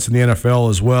multiple stints in the NFL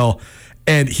as well.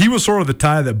 And he was sort of the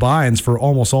tie that binds for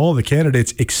almost all of the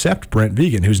candidates except Brent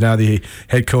Vigen, who's now the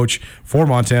head coach for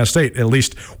Montana State. At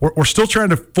least we're still trying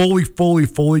to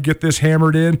fully get this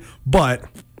hammered in, but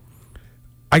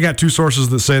I got two sources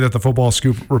that say that the Football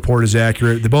Scoop report is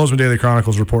accurate. The Bozeman Daily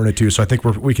Chronicle's reporting it too, so I think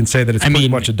we can say that it's pretty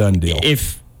much a done deal.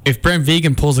 If Brent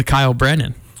Vigen pulls a Kyle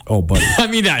Brennan. Oh, buddy. I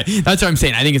mean, that's what I'm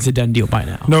saying. I think it's a done deal by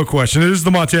now. No question. It is the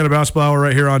Montana Basketball Hour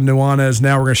right here on Nuanez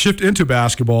Now. We're going to shift into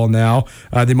basketball now.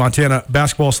 The Montana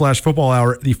Basketball/Football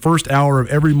Hour, the first hour of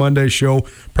every Monday show,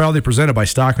 proudly presented by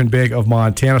Stockman Bank of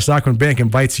Montana. Stockman Bank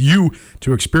invites you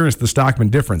to experience the Stockman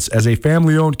difference. As a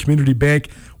family-owned community bank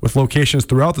with locations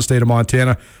throughout the state of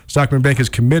Montana, Stockman Bank is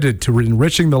committed to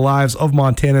enriching the lives of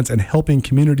Montanans and helping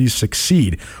communities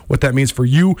succeed. What that means for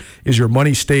you is your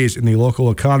money stays in the local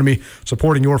economy,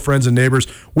 supporting your friends and neighbors.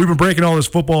 We've been breaking all this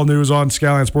football news on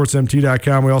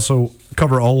SkylineSportsMT.com. We also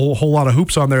cover a whole lot of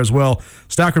hoops on there as well.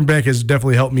 Stockman Bank has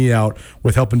definitely helped me out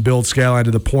with helping build Skyline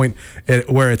to the point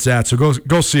where it's at. So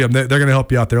go see them. They're going to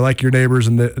help you out. They're like your neighbors,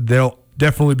 and they'll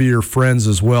definitely be your friends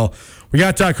as well. We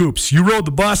got to talk hoops. You rode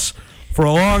the bus for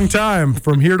a long time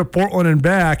from here to Portland and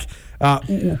back.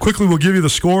 Quickly, we'll give you the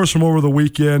scores from over the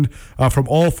weekend from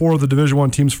all four of the Division I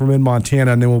teams from in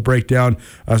Montana, and then we'll break down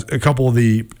a couple of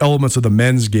the elements of the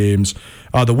men's games.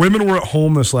 The women were at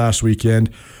home this last weekend.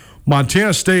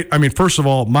 Montana State, I mean, first of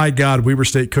all, my God, Weber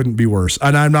State couldn't be worse.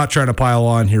 And I'm not trying to pile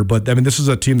on here, but, I mean, this is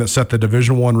a team that set the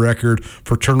Division I record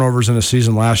for turnovers in a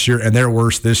season last year, and they're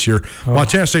worse this year. Oh.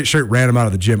 Montana State straight ran them out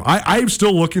of the gym. I'm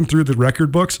still looking through the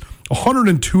record books,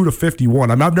 102-51.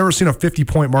 I mean, I've never seen a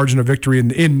 50-point margin of victory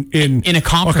in a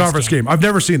conference game. I've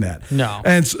never seen that. No.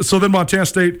 And so then Montana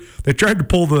State, they tried to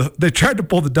pull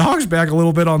the dogs back a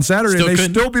little bit on Saturday, and they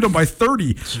still beat them by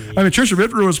 30. Jeez. I mean, Trisha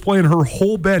Vitru was playing her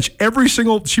whole bench.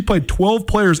 She played 12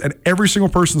 players, and every single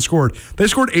person scored. They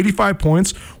scored 85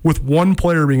 points with one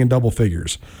player being in double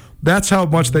figures. That's how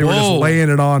much they were just laying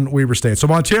it on Weber State. So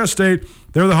Montana State,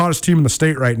 they're the hottest team in the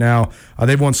state right now.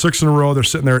 They've won 6 in a row. They're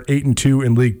sitting there at 8-2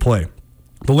 in league play.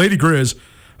 The Lady Griz,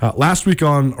 last week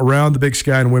on Around the Big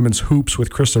Sky and Women's Hoops with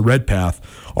Krista Redpath,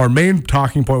 our main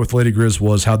talking point with Lady Griz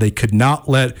was how they could not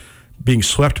let being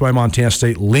swept by Montana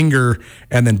State linger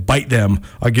and then bite them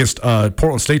against a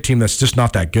Portland State team that's just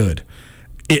not that good.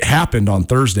 It happened on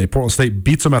Thursday. Portland State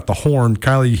beats them at the horn.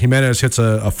 Kylie Jimenez hits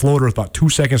a floater with about 2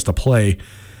 seconds to play,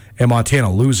 and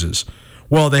Montana loses.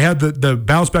 Well, they had the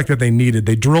bounce back that they needed.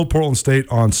 They drilled Portland State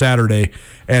on Saturday,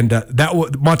 and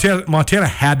Montana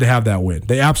had to have that win.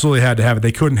 They absolutely had to have it.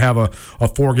 They couldn't have a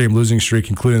 4-game losing streak,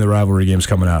 including the rivalry games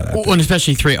coming out of that. Well, and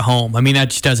especially 3 at home. I mean,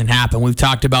 that just doesn't happen. We've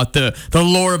talked about the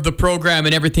lore of the program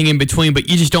and everything in between, but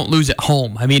you just don't lose at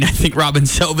home. I mean, I think Robin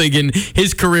Selvig and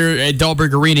his career at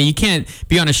Dahlberg Arena, you can't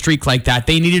be on a streak like that.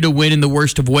 They needed a win in the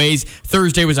worst of ways.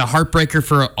 Thursday was a heartbreaker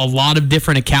for a lot of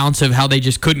different accounts of how they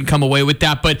just couldn't come away with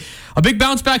that, but a big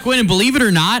bounce back win, and believe it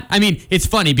or not, I mean, it's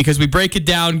funny because we break it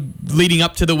down leading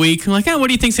up to the week. I'm like, what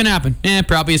do you think's going to happen?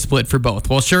 Probably a split for both.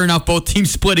 Well, sure enough, both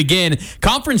teams split again.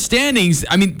 Conference standings,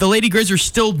 I mean, the Lady Griz are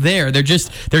still there.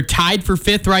 They're tied for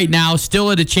 5th right now,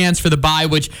 still at a chance for the bye,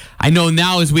 which I know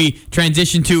now as we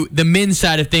transition to the men's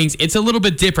side of things, it's a little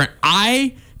bit different.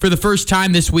 For the first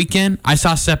time this weekend, I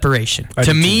saw separation.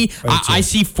 To me, I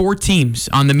see 4 teams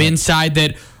on the men's side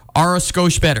that are a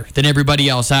skosh better than everybody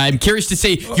else. I'm curious to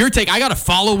see your take. I got to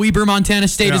follow Weber Montana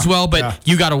State as well, but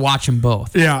you got to watch them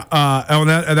both. Yeah,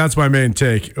 and that's my main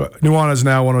take. Nuanez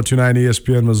Now, 102.9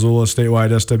 ESPN Missoula, statewide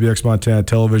SWX Montana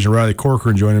Television. Riley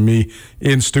Corcoran joining me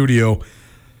in studio.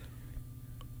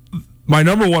 My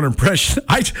number one impression,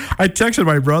 I texted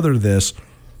my brother this.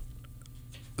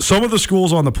 Some of the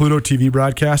schools on the Pluto TV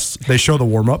broadcasts, they show the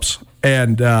warm-ups,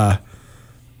 and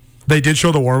they did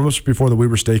show the warm-ups before the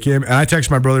Weber State game, and I texted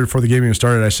my brother before the game even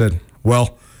started. I said,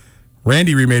 well,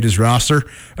 Randy remade his roster.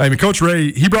 I mean, Coach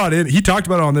Ray, he talked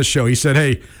about it on this show. He said,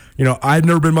 hey, I've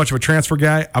never been much of a transfer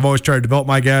guy. I've always tried to develop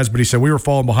my guys, but he said we were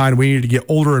falling behind. We needed to get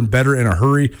older and better in a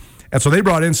hurry. And so they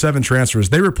brought in 7 transfers.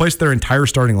 They replaced their entire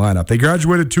starting lineup. They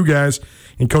graduated 2 guys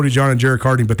in Cody John and Jared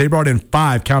Harding, but they brought in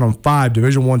 5, count them 5,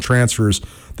 Division I transfers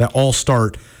that all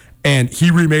start. And he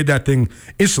remade that thing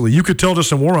instantly. You could tell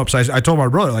just in warm-ups, I told my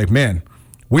brother, like, man,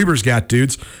 Weber's got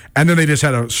dudes. And then they just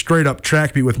had a straight-up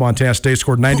track beat with Montana State,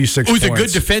 scored 96 points. It was a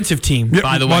good defensive team,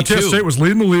 by the way, Montana State was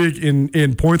leading the league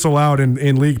in points allowed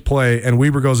in league play, and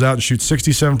Weber goes out and shoots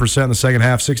 67% in the second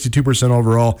half, 62%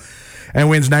 overall, and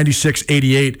wins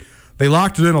 96-88. They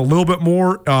locked it in a little bit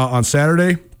more on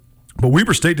Saturday, but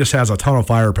Weber State just has a ton of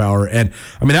firepower. And,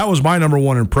 I mean, that was my number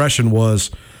one impression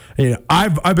was –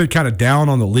 I've been kind of down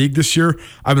on the league this year.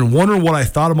 I've been wondering what I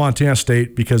thought of Montana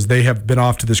State because they have been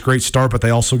off to this great start, but they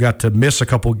also got to miss a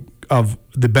couple of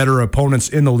the better opponents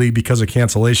in the league because of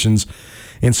cancellations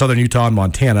in Southern Utah and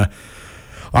Montana.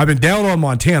 I've been down on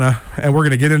Montana, and we're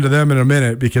going to get into them in a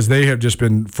minute because they have just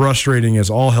been frustrating as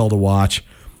all hell to watch.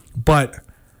 But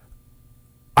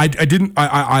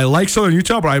I like Southern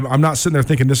Utah, but I'm not sitting there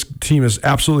thinking this team is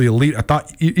absolutely elite. I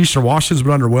thought Eastern Washington's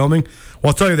been underwhelming. Well,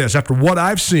 I'll tell you this. After what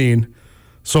I've seen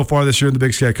so far this year in the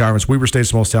Big Sky Conference, Weber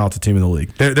State's the most talented team in the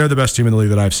league. They're the best team in the league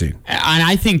that I've seen. And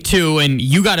I think, too, and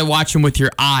you got to watch them with your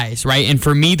eyes, right? And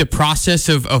for me, the process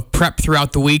of prep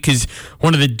throughout the week is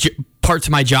one of the parts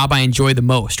of my job I enjoy the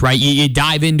most, right? You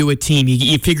dive into a team,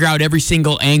 you figure out every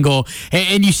single angle,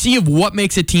 and you see of what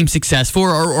makes a team successful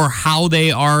or how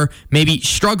they are maybe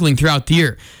struggling throughout the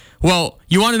year. Well,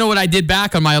 you want to know what I did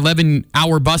back on my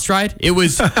 11-hour bus ride? It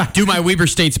was do my Weber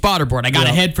State spotter board. I got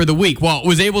ahead for the week. Well,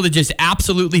 was able to just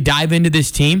absolutely dive into this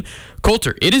team.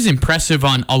 Colter, it is impressive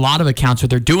on a lot of accounts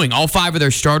what they're doing. All 5 of their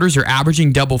starters are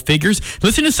averaging double figures.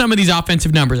 Listen to some of these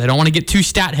offensive numbers. I don't want to get too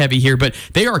stat heavy here, but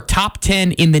they are top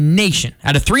 10 in the nation.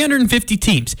 Out of 350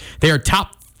 teams, they are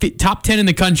top 10 in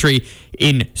the country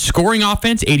in scoring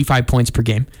offense, 85 points per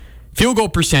game. Field goal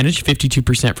percentage,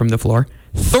 52% from the floor.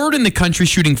 3rd in the country,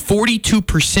 shooting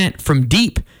 42% from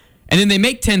deep. And then they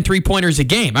make 10 3-pointers a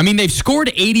game. I mean, they've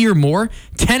scored 80 or more,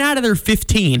 10 out of their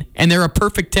 15, and they're a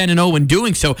perfect 10-0 in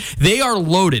doing so. They are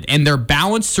loaded, and they're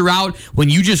balanced throughout. When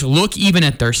you just look even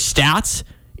at their stats,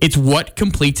 it's what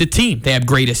completes a team. They have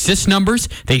great assist numbers.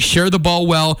 They share the ball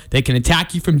well. They can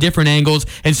attack you from different angles.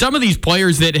 And some of these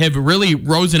players that have really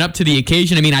risen up to the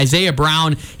occasion, I mean, Isaiah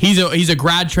Brown, he's a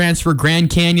grad transfer, Grand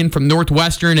Canyon from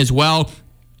Northwestern as well.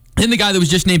 And the guy that was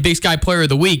just named Big Sky Player of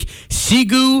the Week,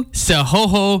 Sigu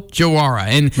Sehoho Jawara.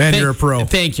 And man, you're a pro.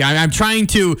 Thank you. I'm trying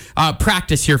to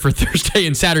practice here for Thursday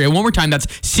and Saturday. One more time, that's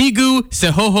Sigu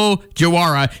Sehoho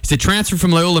Jawara. He's a transfer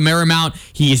from Loyola Marymount.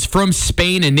 He is from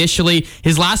Spain initially.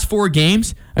 His last 4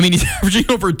 games, I mean, he's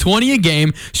averaging over 20 a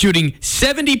game, shooting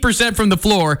 70% from the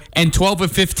floor and 12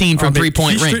 of 15 from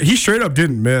three-point range. He straight up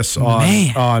didn't miss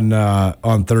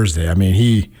on Thursday. I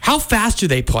mean, How fast do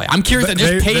they play? I'm curious.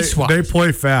 Just pace-wise. They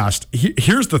play fast.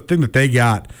 Here's the thing that they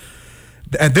got,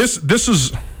 and this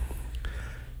is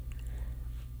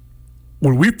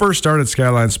when we first started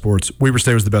Skyline Sports. Weber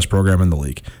State was the best program in the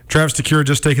league. Travis DeCure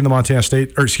just taking the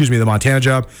Montana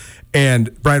job,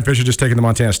 and Brian Fisher just taking the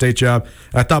Montana State job.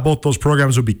 And I thought both those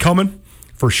programs would be coming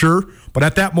for sure. But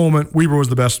at that moment, Weber was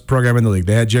the best program in the league.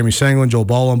 They had Jeremy Sanglin, Joel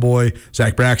Ballenboy,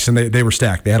 Zach Braxton. They were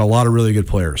stacked. They had a lot of really good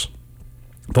players.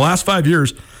 The last 5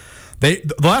 years,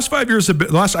 the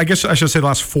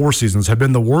last 4 seasons have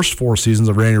been the worst 4 seasons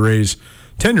of Randy Ray's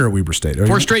tenure at Weber State.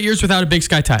 4 straight years without a Big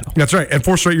Sky title. That's right, and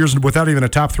 4 straight years without even a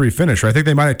top 3 finish. Right? I think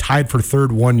they might have tied for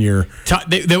 3rd one year.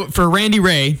 For Randy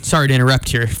Ray, sorry to interrupt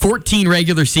here, 14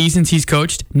 regular seasons he's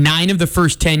coached, 9 of the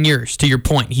first 10 years. To your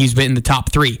point, he's been in the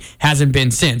top 3, hasn't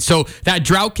been since. So that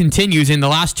drought continues. In the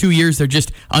last 2 years, they're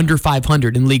just under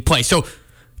 500 in league play. So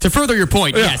to further your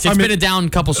point, yes, it's been a down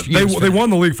couple years. They won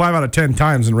the league 5 out of 10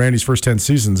 times in Randy's first 10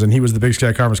 seasons, and he was the Big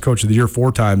Sky Conference Coach of the Year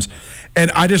 4 times.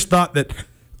 And I just thought that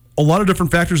a lot of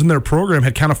different factors in their program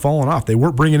had kind of fallen off. They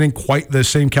weren't bringing in quite the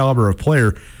same caliber of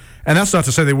player. And that's not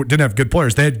to say they didn't have good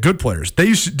players. They had good players. They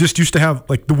used to have,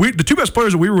 like, the 2 best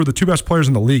players at Weber were the 2 best players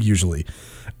in the league usually,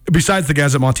 besides the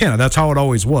guys at Montana. That's how it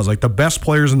always was. Like, the best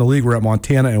players in the league were at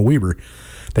Montana and Weber.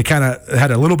 They kind of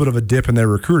had a little bit of a dip in their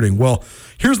recruiting. Well,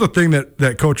 here's the thing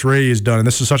that Coach Ray has done, and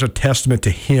this is such a testament to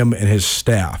him and his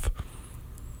staff.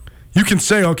 You can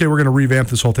say, okay, we're going to revamp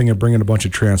this whole thing and bring in a bunch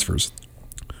of transfers.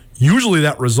 Usually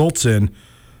that results in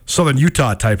Southern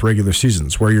Utah-type regular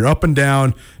seasons where you're up and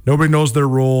down, nobody knows their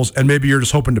roles, and maybe you're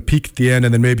just hoping to peak at the end,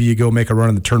 and then maybe you go make a run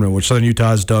in the tournament, which Southern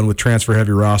Utah has done with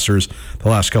transfer-heavy rosters the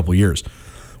last couple of years.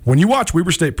 When you watch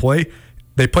Weber State play,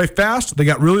 they play fast, they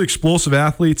got really explosive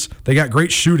athletes, they got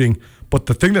great shooting, but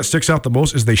the thing that sticks out the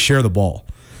most is they share the ball.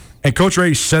 And Coach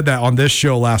Ray said that on this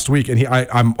show last week, and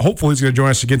I'm hopeful he's going to join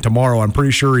us again tomorrow. I'm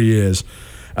pretty sure he is.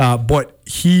 But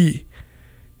he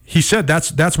he said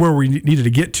that's where we needed to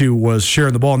get to, was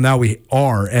sharing the ball. And now we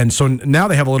are. And so now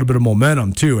they have a little bit of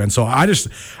momentum too. And so I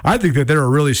think that they're a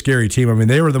really scary team. I mean,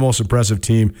 they were the most impressive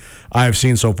team I've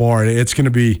seen so far. It's going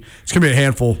to be a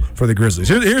handful for the Grizzlies.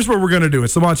 Here's what we're going to do.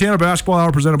 It's the Montana Basketball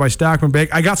Hour presented by Stackman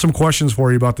Bank. I got some questions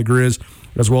for you about the Grizz,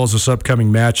 as well as this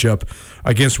upcoming matchup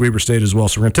against Weber State as well.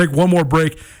 So we're going to take one more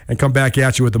break and come back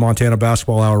at you with the Montana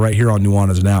Basketball Hour right here on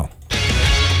Nuanez Now.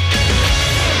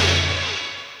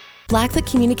 Blackfoot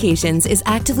Communications is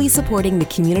actively supporting the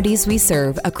communities we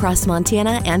serve across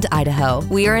Montana and Idaho.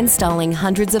 We are installing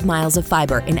hundreds of miles of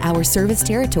fiber in our service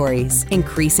territories,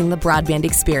 increasing the broadband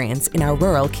experience in our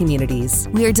rural communities.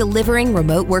 We are delivering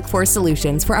remote workforce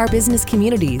solutions for our business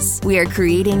communities. We are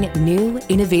creating new,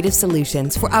 innovative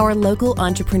solutions for our local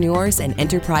entrepreneurs and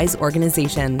enterprise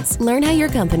organizations. Learn how your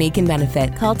company can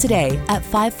benefit. Call today at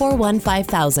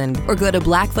 541-5000 or go to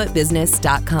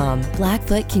blackfootbusiness.com.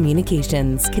 Blackfoot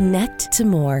Communications. Connect to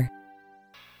more.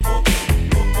 Break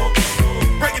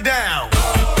it down.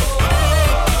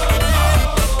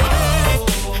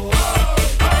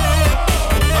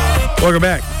 Welcome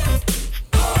back.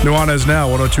 Nuanez Now,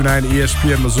 102.9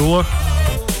 ESPN Missoula.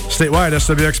 Statewide,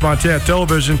 SWX Montana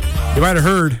Television. You might have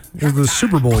heard it was the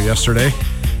Super Bowl yesterday.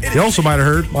 You also might have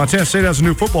heard Montana State has a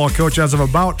new football coach as of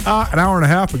about an hour and a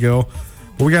half ago.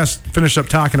 But we got to finish up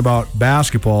talking about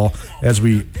basketball as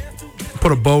we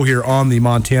put a bow here on the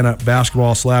Montana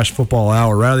basketball/football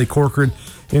hour. Riley Corcoran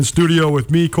in studio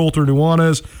with me, Colter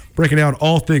Nuanez, breaking down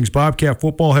all things Bobcat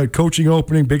football, head coaching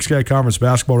opening, Big Sky Conference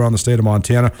basketball around the state of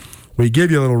Montana. We give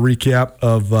you a little recap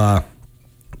of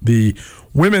the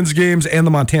women's games and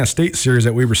the Montana State series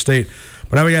at Weber State.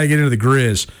 But now we got to get into the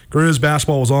Griz. Griz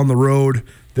basketball was on the road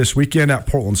this weekend at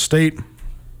Portland State.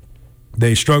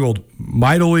 They struggled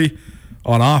mightily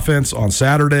on offense on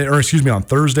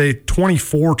Thursday.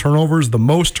 24 turnovers, the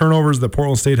most turnovers that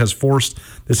Portland State has forced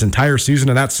this entire season,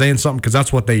 and that's saying something because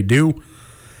that's what they do.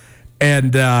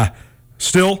 And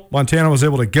still, Montana was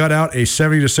able to gut out a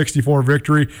 70-64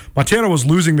 victory. Montana was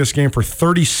losing this game for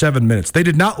 37 minutes. They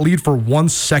did not lead for 1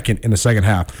 second in the second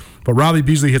half. But Robbie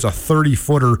Beasley hits a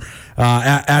 30-footer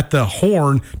at the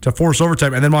horn to force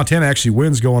overtime, and then Montana actually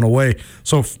wins going away.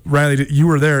 So, Riley, you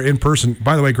were there in person.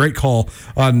 By the way, great call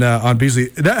on Beasley.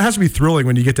 That has to be thrilling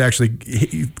when you get to actually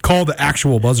call the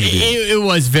actual buzzer beater. It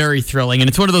was very thrilling, and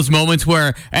it's one of those moments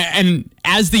where, and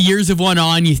as the years have went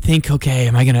on, you think, okay,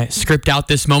 am I going to script out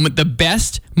this moment? The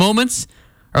best moments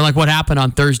are like what happened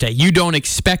on Thursday. You don't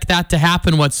expect that to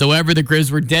happen whatsoever. The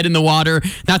Grizz were dead in the water.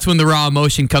 That's when the raw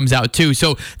emotion comes out too.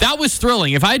 So that was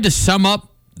thrilling. If I had to sum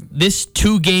up this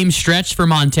 2-game stretch for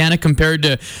Montana compared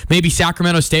to maybe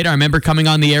Sacramento State, I remember coming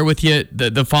on the air with you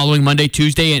the following Monday,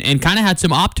 Tuesday, and kind of had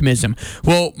some optimism.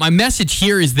 Well, my message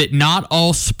here is that not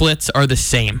all splits are the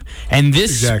same. And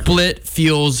this split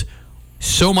feels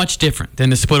so much different than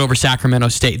the split over Sacramento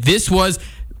State.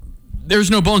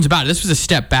 There's no bones about it. This was a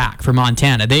step back for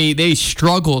Montana. They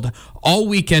struggled all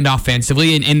weekend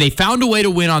offensively, and they found a way to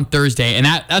win on Thursday, and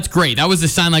that's great. That was the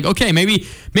sign, like, okay, maybe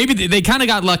they kind of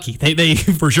got lucky. They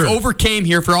for sure overcame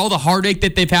here for all the heartache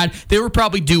that they've had. They were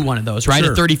probably due one of those, right?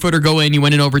 Sure. A 30-footer go in, you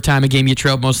win in overtime, a game you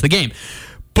trailed most of the game.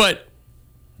 But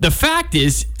the fact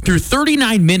is, through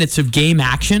 39 minutes of game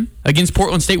action against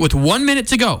Portland State with 1 minute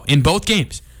to go in both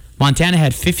games, Montana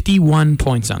had 51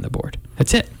 points on the board.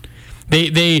 That's it.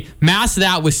 They masked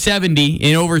that with 70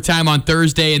 in overtime on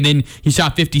Thursday, and then you saw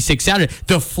 56 Saturday.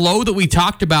 The flow that we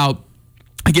talked about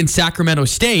against Sacramento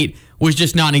State was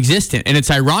just non-existent. And it's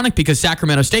ironic because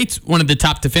Sacramento State's one of the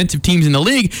top defensive teams in the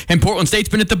league, and Portland State's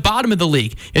been at the bottom of the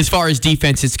league as far as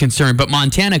defense is concerned. But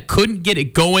Montana couldn't get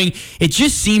it going. It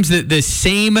just seems that the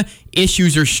same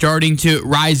issues are starting to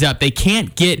rise up. They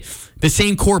can't get the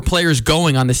same core players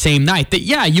going on the same night. That,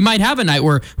 yeah, you might have a night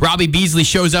where Robbie Beasley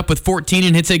shows up with 14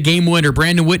 and hits a game winner.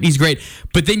 Brandon Whitney's great,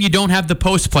 but then you don't have the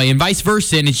post play and vice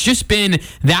versa. And it's just been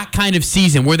that kind of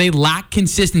season where they lack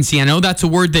consistency. I know that's a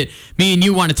word that me and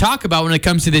you want to talk about when it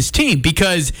comes to this team,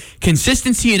 because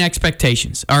consistency and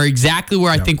expectations are exactly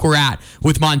where I think we're at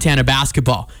with Montana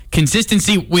basketball.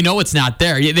 Consistency, we know it's not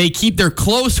there. They're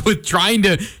close with trying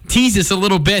to tease us a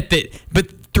little bit, but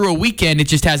through a weekend, it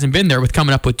just hasn't been there with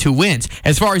coming up with 2 wins.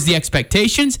 As far as the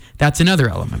expectations, that's another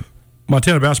element.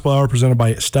 Montana Basketball Hour presented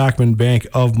by Stockman Bank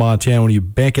of Montana. When you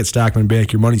bank at Stockman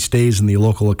Bank, your money stays in the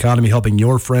local economy, helping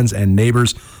your friends and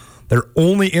neighbors. They're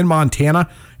only in Montana,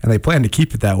 and they plan to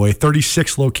keep it that way.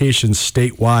 36 locations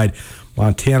statewide.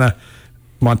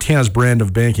 Montana's brand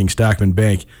of banking, Stockman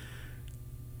Bank.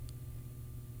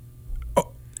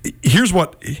 Here's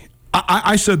what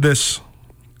I said this.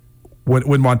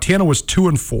 When Montana was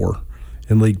 2-4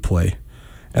 in league play,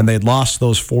 and they'd lost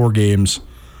those 4 games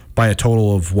by a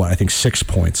total of, 6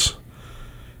 points.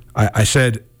 I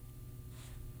said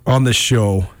on this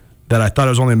show that I thought it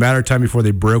was only a matter of time before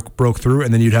they broke through,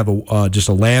 and then you'd have just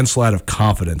a landslide of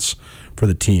confidence for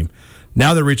the team.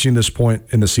 Now they're reaching this point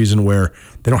in the season where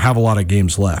they don't have a lot of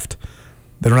games left.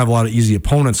 They don't have a lot of easy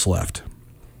opponents left.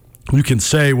 You can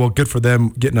say, well, good for them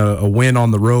getting a win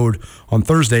on the road on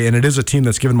Thursday, and it is a team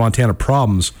that's given Montana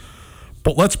problems.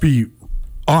 But let's be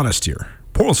honest here.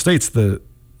 Portland State's the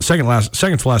second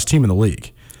to last team in the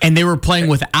league. And they were playing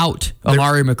without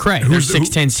Amari McCray, their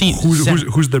 6'10"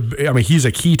 season. He's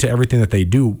a key to everything that they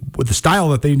do. With the style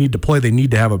that they need to play, they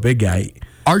need to have a big guy.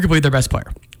 Arguably their best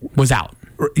player was out.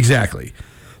 Exactly.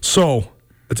 So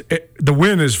the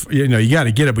win is, you got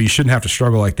to get it, but you shouldn't have to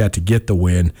struggle like that to get the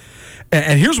win.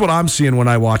 And here's what I'm seeing when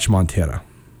I watch Montana.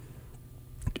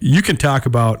 You can talk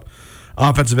about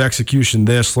offensive execution,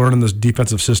 this, learning this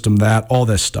defensive system, that, all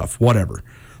this stuff, whatever.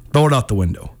 Throw it out the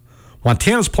window.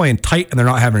 Montana's playing tight, and they're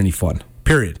not having any fun,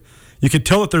 period. You can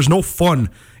tell that there's no fun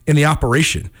in the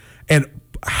operation. And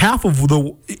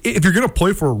if you're going to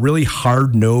play for a really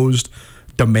hard-nosed,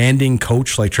 demanding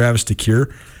coach like Travis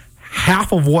DeCuire,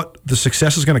 half of what the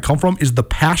success is going to come from is the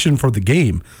passion for the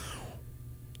game.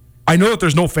 I know that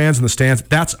there's no fans in the stands.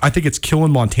 I think it's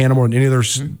killing Montana more than any other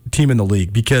team in the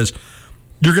league, because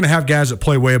you're going to have guys that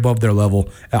play way above their level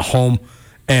at home,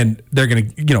 and they're going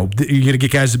to, you're going to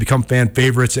get guys that become fan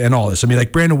favorites and all this. I mean,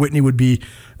 like Brandon Whitney would be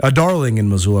a darling in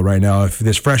Missoula right now if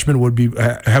this freshman would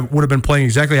have been playing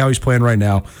exactly how he's playing right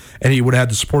now, and he would have had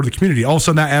the support of the community. All of a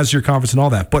sudden, that adds to your confidence and all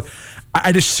that. But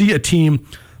I just see a team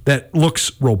that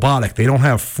looks robotic. They don't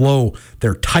have flow.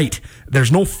 They're tight.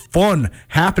 There's no fun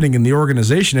happening in the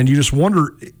organization, and you just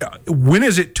wonder, when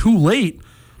is it too late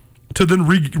to then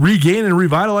regain and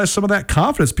revitalize some of that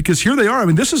confidence? Because here they are. I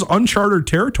mean, this is uncharted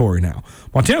territory now.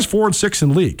 Montana's 4-6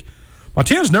 in league.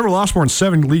 Montana's never lost more than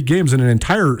 7 league games in an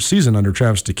entire season under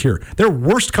Travis DeCuire. Their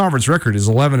worst conference record is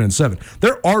 11-7.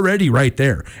 They're already right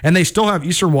there, and they still have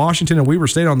Eastern Washington and Weber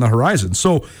State on the horizon.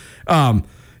 So,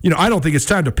 I don't think it's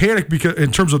time to panic because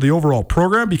in terms of the overall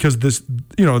program, because this,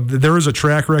 there is a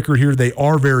track record here. They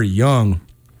are very young,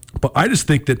 but I just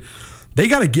think that they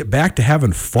got to get back to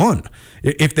having fun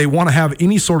if they want to have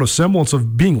any sort of semblance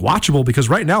of being watchable, because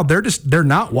right now they're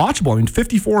not watchable. I mean,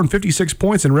 54 and 56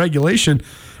 points in regulation,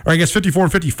 or I guess 54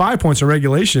 and 55 points in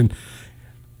regulation,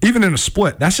 even in a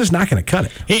split, that's just not going to cut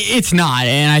it. It's not,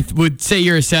 and I would say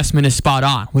your assessment is spot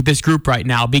on with this group right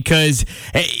now, because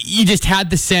you just had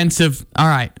the sense of, all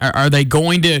right, are they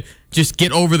going to just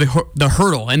get over the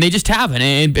hurdle? And they just haven't.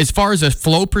 And as far as a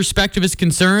flow perspective is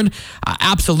concerned,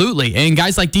 absolutely. And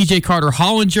guys like DJ Carter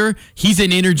Hollinger, he's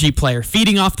an energy player,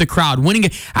 feeding off the crowd, winning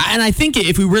it. And I think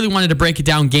if we really wanted to break it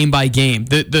down game by game,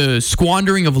 the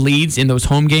squandering of leads in those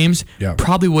home games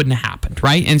probably wouldn't have happened,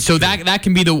 right? And so that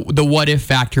can be the what-if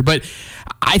factor. But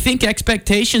I think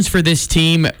expectations for this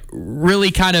team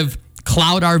really kind of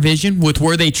cloud our vision with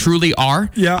where they truly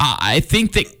are. Yeah. I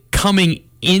think that coming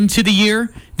into the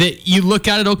year, that you look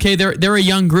at it, okay, they're a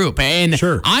young group. And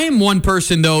sure. I am one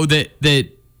person, though, that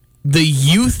the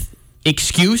youth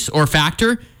excuse or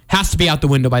factor has to be out the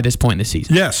window by this point in the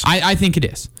season. Yes. I think it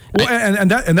is. Well, and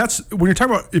that's when you're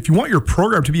talking about, if you want your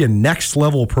program to be a next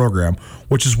level program,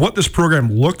 which is what this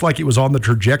program looked like it was on the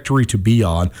trajectory to be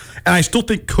on, and I still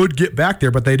think could get back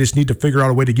there, but they just need to figure out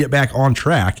a way to get back on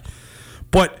track.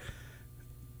 But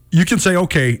you can say,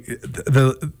 okay,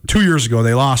 the 2 years ago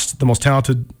they lost the most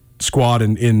talented squad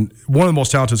in one of the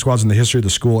most talented squads in the history of the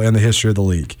school and the history of the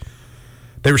league.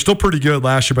 They were still pretty good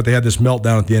last year, but they had this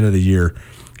meltdown at the end of the year.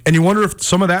 And you wonder if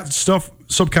some of that stuff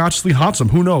subconsciously haunts them.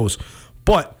 Who knows?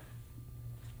 But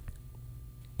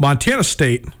Montana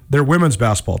State, their women's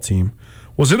basketball team,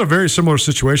 was in a very similar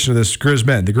situation to this Griz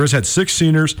men. The Griz had 6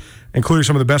 seniors, including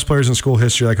some of the best players in school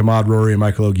history like Ahmad Rory and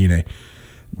Michael Ogine.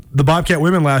 The Bobcat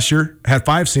women last year had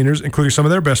 5 seniors, including some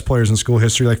of their best players in school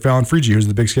history like Fallon Frigie, who's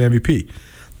the Big Sky MVP.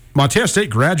 Montana State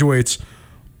graduates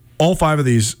all 5 of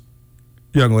these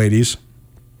young ladies.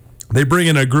 They bring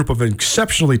in a group of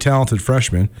exceptionally talented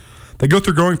freshmen. They go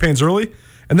through growing pains early,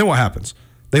 and then what happens?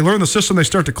 They learn the system. They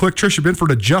start to click. Tricia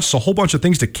Binford adjusts a whole bunch of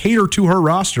things to cater to her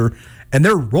roster, and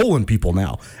they're rolling people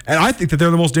now. And I think that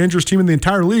they're the most dangerous team in the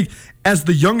entire league as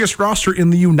the youngest roster in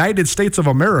the United States of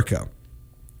America.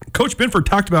 Coach Binford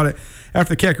talked about it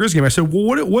after the Cat Grizz game. I said,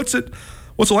 well, what's it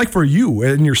like for you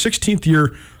in your 16th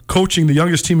year coaching the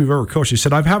youngest team you've ever coached? He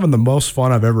said, I'm having the most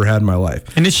fun I've ever had in my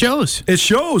life. And it shows. It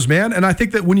shows, man. And I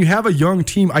think that when you have a young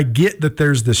team, I get that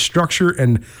there's this structure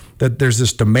and that there's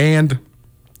this demand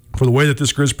for the way that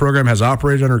this Grizz program has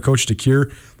operated under Coach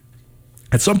DeCuire.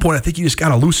 At some point, I think you just got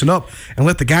to loosen up and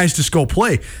let the guys just go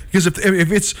play. Because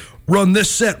if it's run this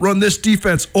set, run this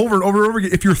defense over and over and over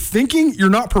again, if you're thinking, you're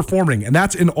not performing. And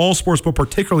that's in all sports, but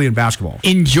particularly in basketball.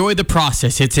 Enjoy the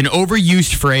process. It's an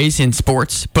overused phrase in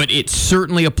sports, but it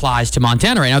certainly applies to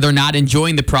Montana right now. They're not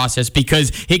enjoying the process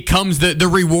because it comes, the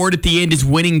reward at the end is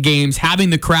winning games, having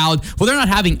the crowd. Well, they're not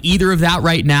having either of that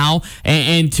right now.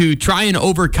 And to try and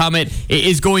overcome it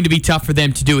is going to be tough for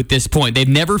them to do at this point. They've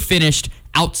never finished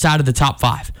outside of the top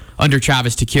 5 under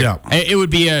Travis DeCuire. Yeah. It would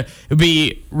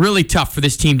be really tough for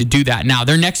this team to do that. Now,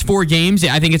 their next 4 games,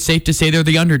 I think it's safe to say they're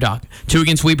the underdog. 2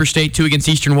 against Weber State, 2 against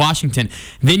Eastern Washington.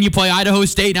 Then you play Idaho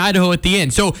State and Idaho at the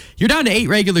end. So you're down to 8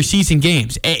 regular season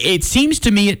games. It seems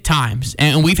to me at times,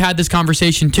 and we've had this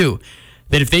conversation too,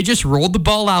 that if they just rolled the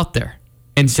ball out there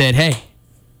and said, hey,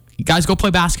 you guys go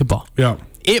play basketball. Yeah.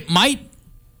 It might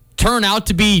turn out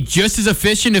to be just as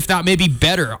efficient, if not maybe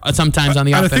better, sometimes on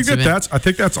the offensive end. I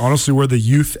think that's honestly where the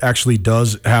youth actually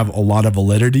does have a lot of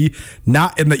validity.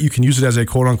 Not in that you can use it as a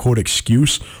quote-unquote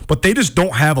excuse, but they just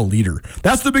don't have a leader.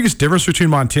 That's the biggest difference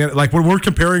between Montana. Like when we're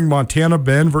comparing Montana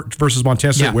men versus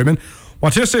Montana State women,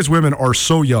 Montana State's women are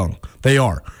so young. They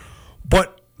are.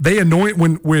 But they anoint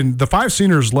when the 5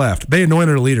 seniors left, they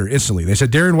anointed a leader instantly. They said,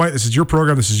 Darian White, this is your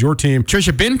program, this is your team.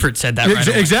 Tricia Binford said that right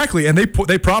away. Exactly, and they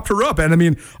propped her up. And I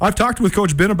mean, I've talked with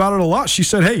Coach Ben about it a lot. She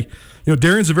said, hey,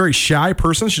 Darian's a very shy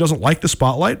person. She doesn't like the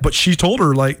spotlight, but she told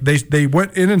her, like, they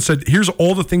went in and said, here's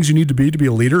all the things you need to be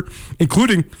a leader,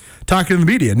 including talking to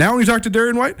the media. Now when you talk to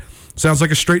Darian White, sounds like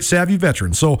a straight savvy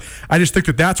veteran. So I just think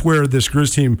that's where this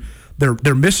Griz team,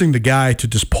 they're missing the guy to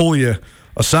just pull you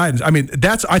aside. I mean,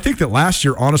 I think that last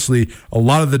year, honestly, a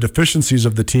lot of the deficiencies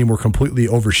of the team were completely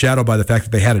overshadowed by the fact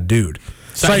that they had a dude.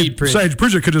 Saeed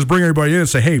Pridgett could just bring everybody in and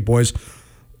say, hey, boys,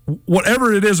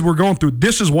 whatever it is we're going through,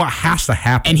 this is what has to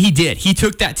happen. And he did. He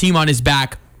took that team on his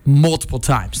back multiple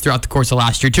times throughout the course of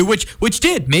last year, too, which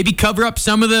did maybe cover up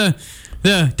some of the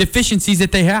deficiencies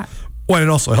that they had. Well, it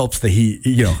also helps that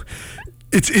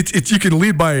it's you can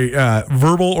lead by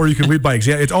verbal or you can lead by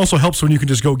example. It also helps when you can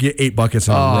just go get 8 buckets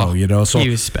in a row, So he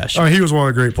was special. He was one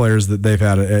of the great players that they've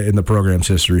had in the program's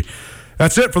history.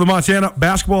 That's it for the Montana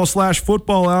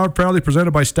Basketball/Football Hour, proudly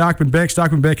presented by Stockman Bank.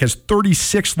 Stockman Bank has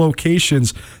 36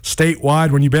 locations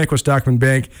statewide. When you bank with Stockman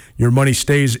Bank, your money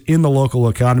stays in the local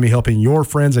economy, helping your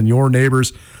friends and your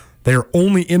neighbors. They are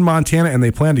only in Montana, and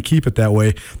they plan to keep it that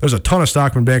way. There's a ton of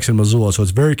Stockman Banks in Missoula, so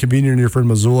it's very convenient if you're in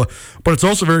Missoula. But it's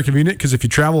also very convenient because if you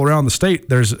travel around the state,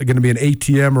 there's going to be an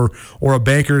ATM or a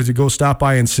banker to go stop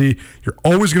by and see. You're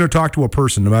always going to talk to a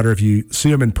person, no matter if you see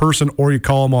them in person or you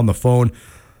call them on the phone.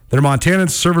 They're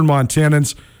Montanans serving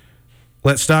Montanans.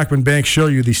 Let Stockman Bank show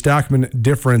you the Stockman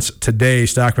difference today.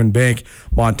 Stockman Bank,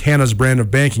 Montana's brand of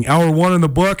banking. Hour 1 in the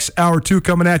books. Hour 2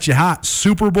 coming at you hot.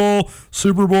 Super Bowl.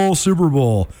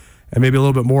 And maybe a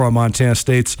little bit more on Montana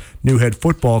State's new head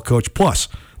football coach. Plus,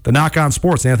 the Knock on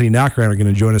Sports, Anthony Knockran are going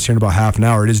to join us here in about half an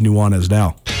hour. It is Nuanez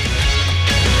Now.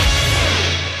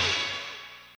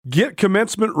 Get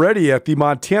commencement ready at the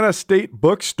Montana State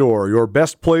Bookstore, your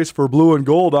best place for blue and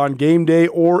gold on game day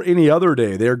or any other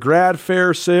day. Their grad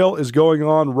fair sale is going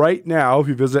on right now if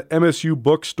you visit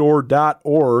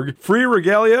msubookstore.org. Free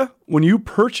regalia when you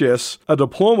purchase a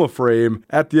diploma frame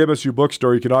at the MSU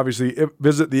Bookstore. You can obviously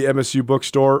visit the MSU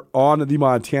Bookstore on the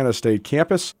Montana State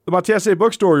campus. The Montana State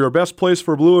Bookstore, your best place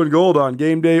for blue and gold on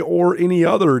game day or any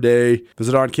other day.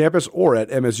 Visit on campus or at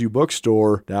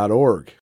msubookstore.org.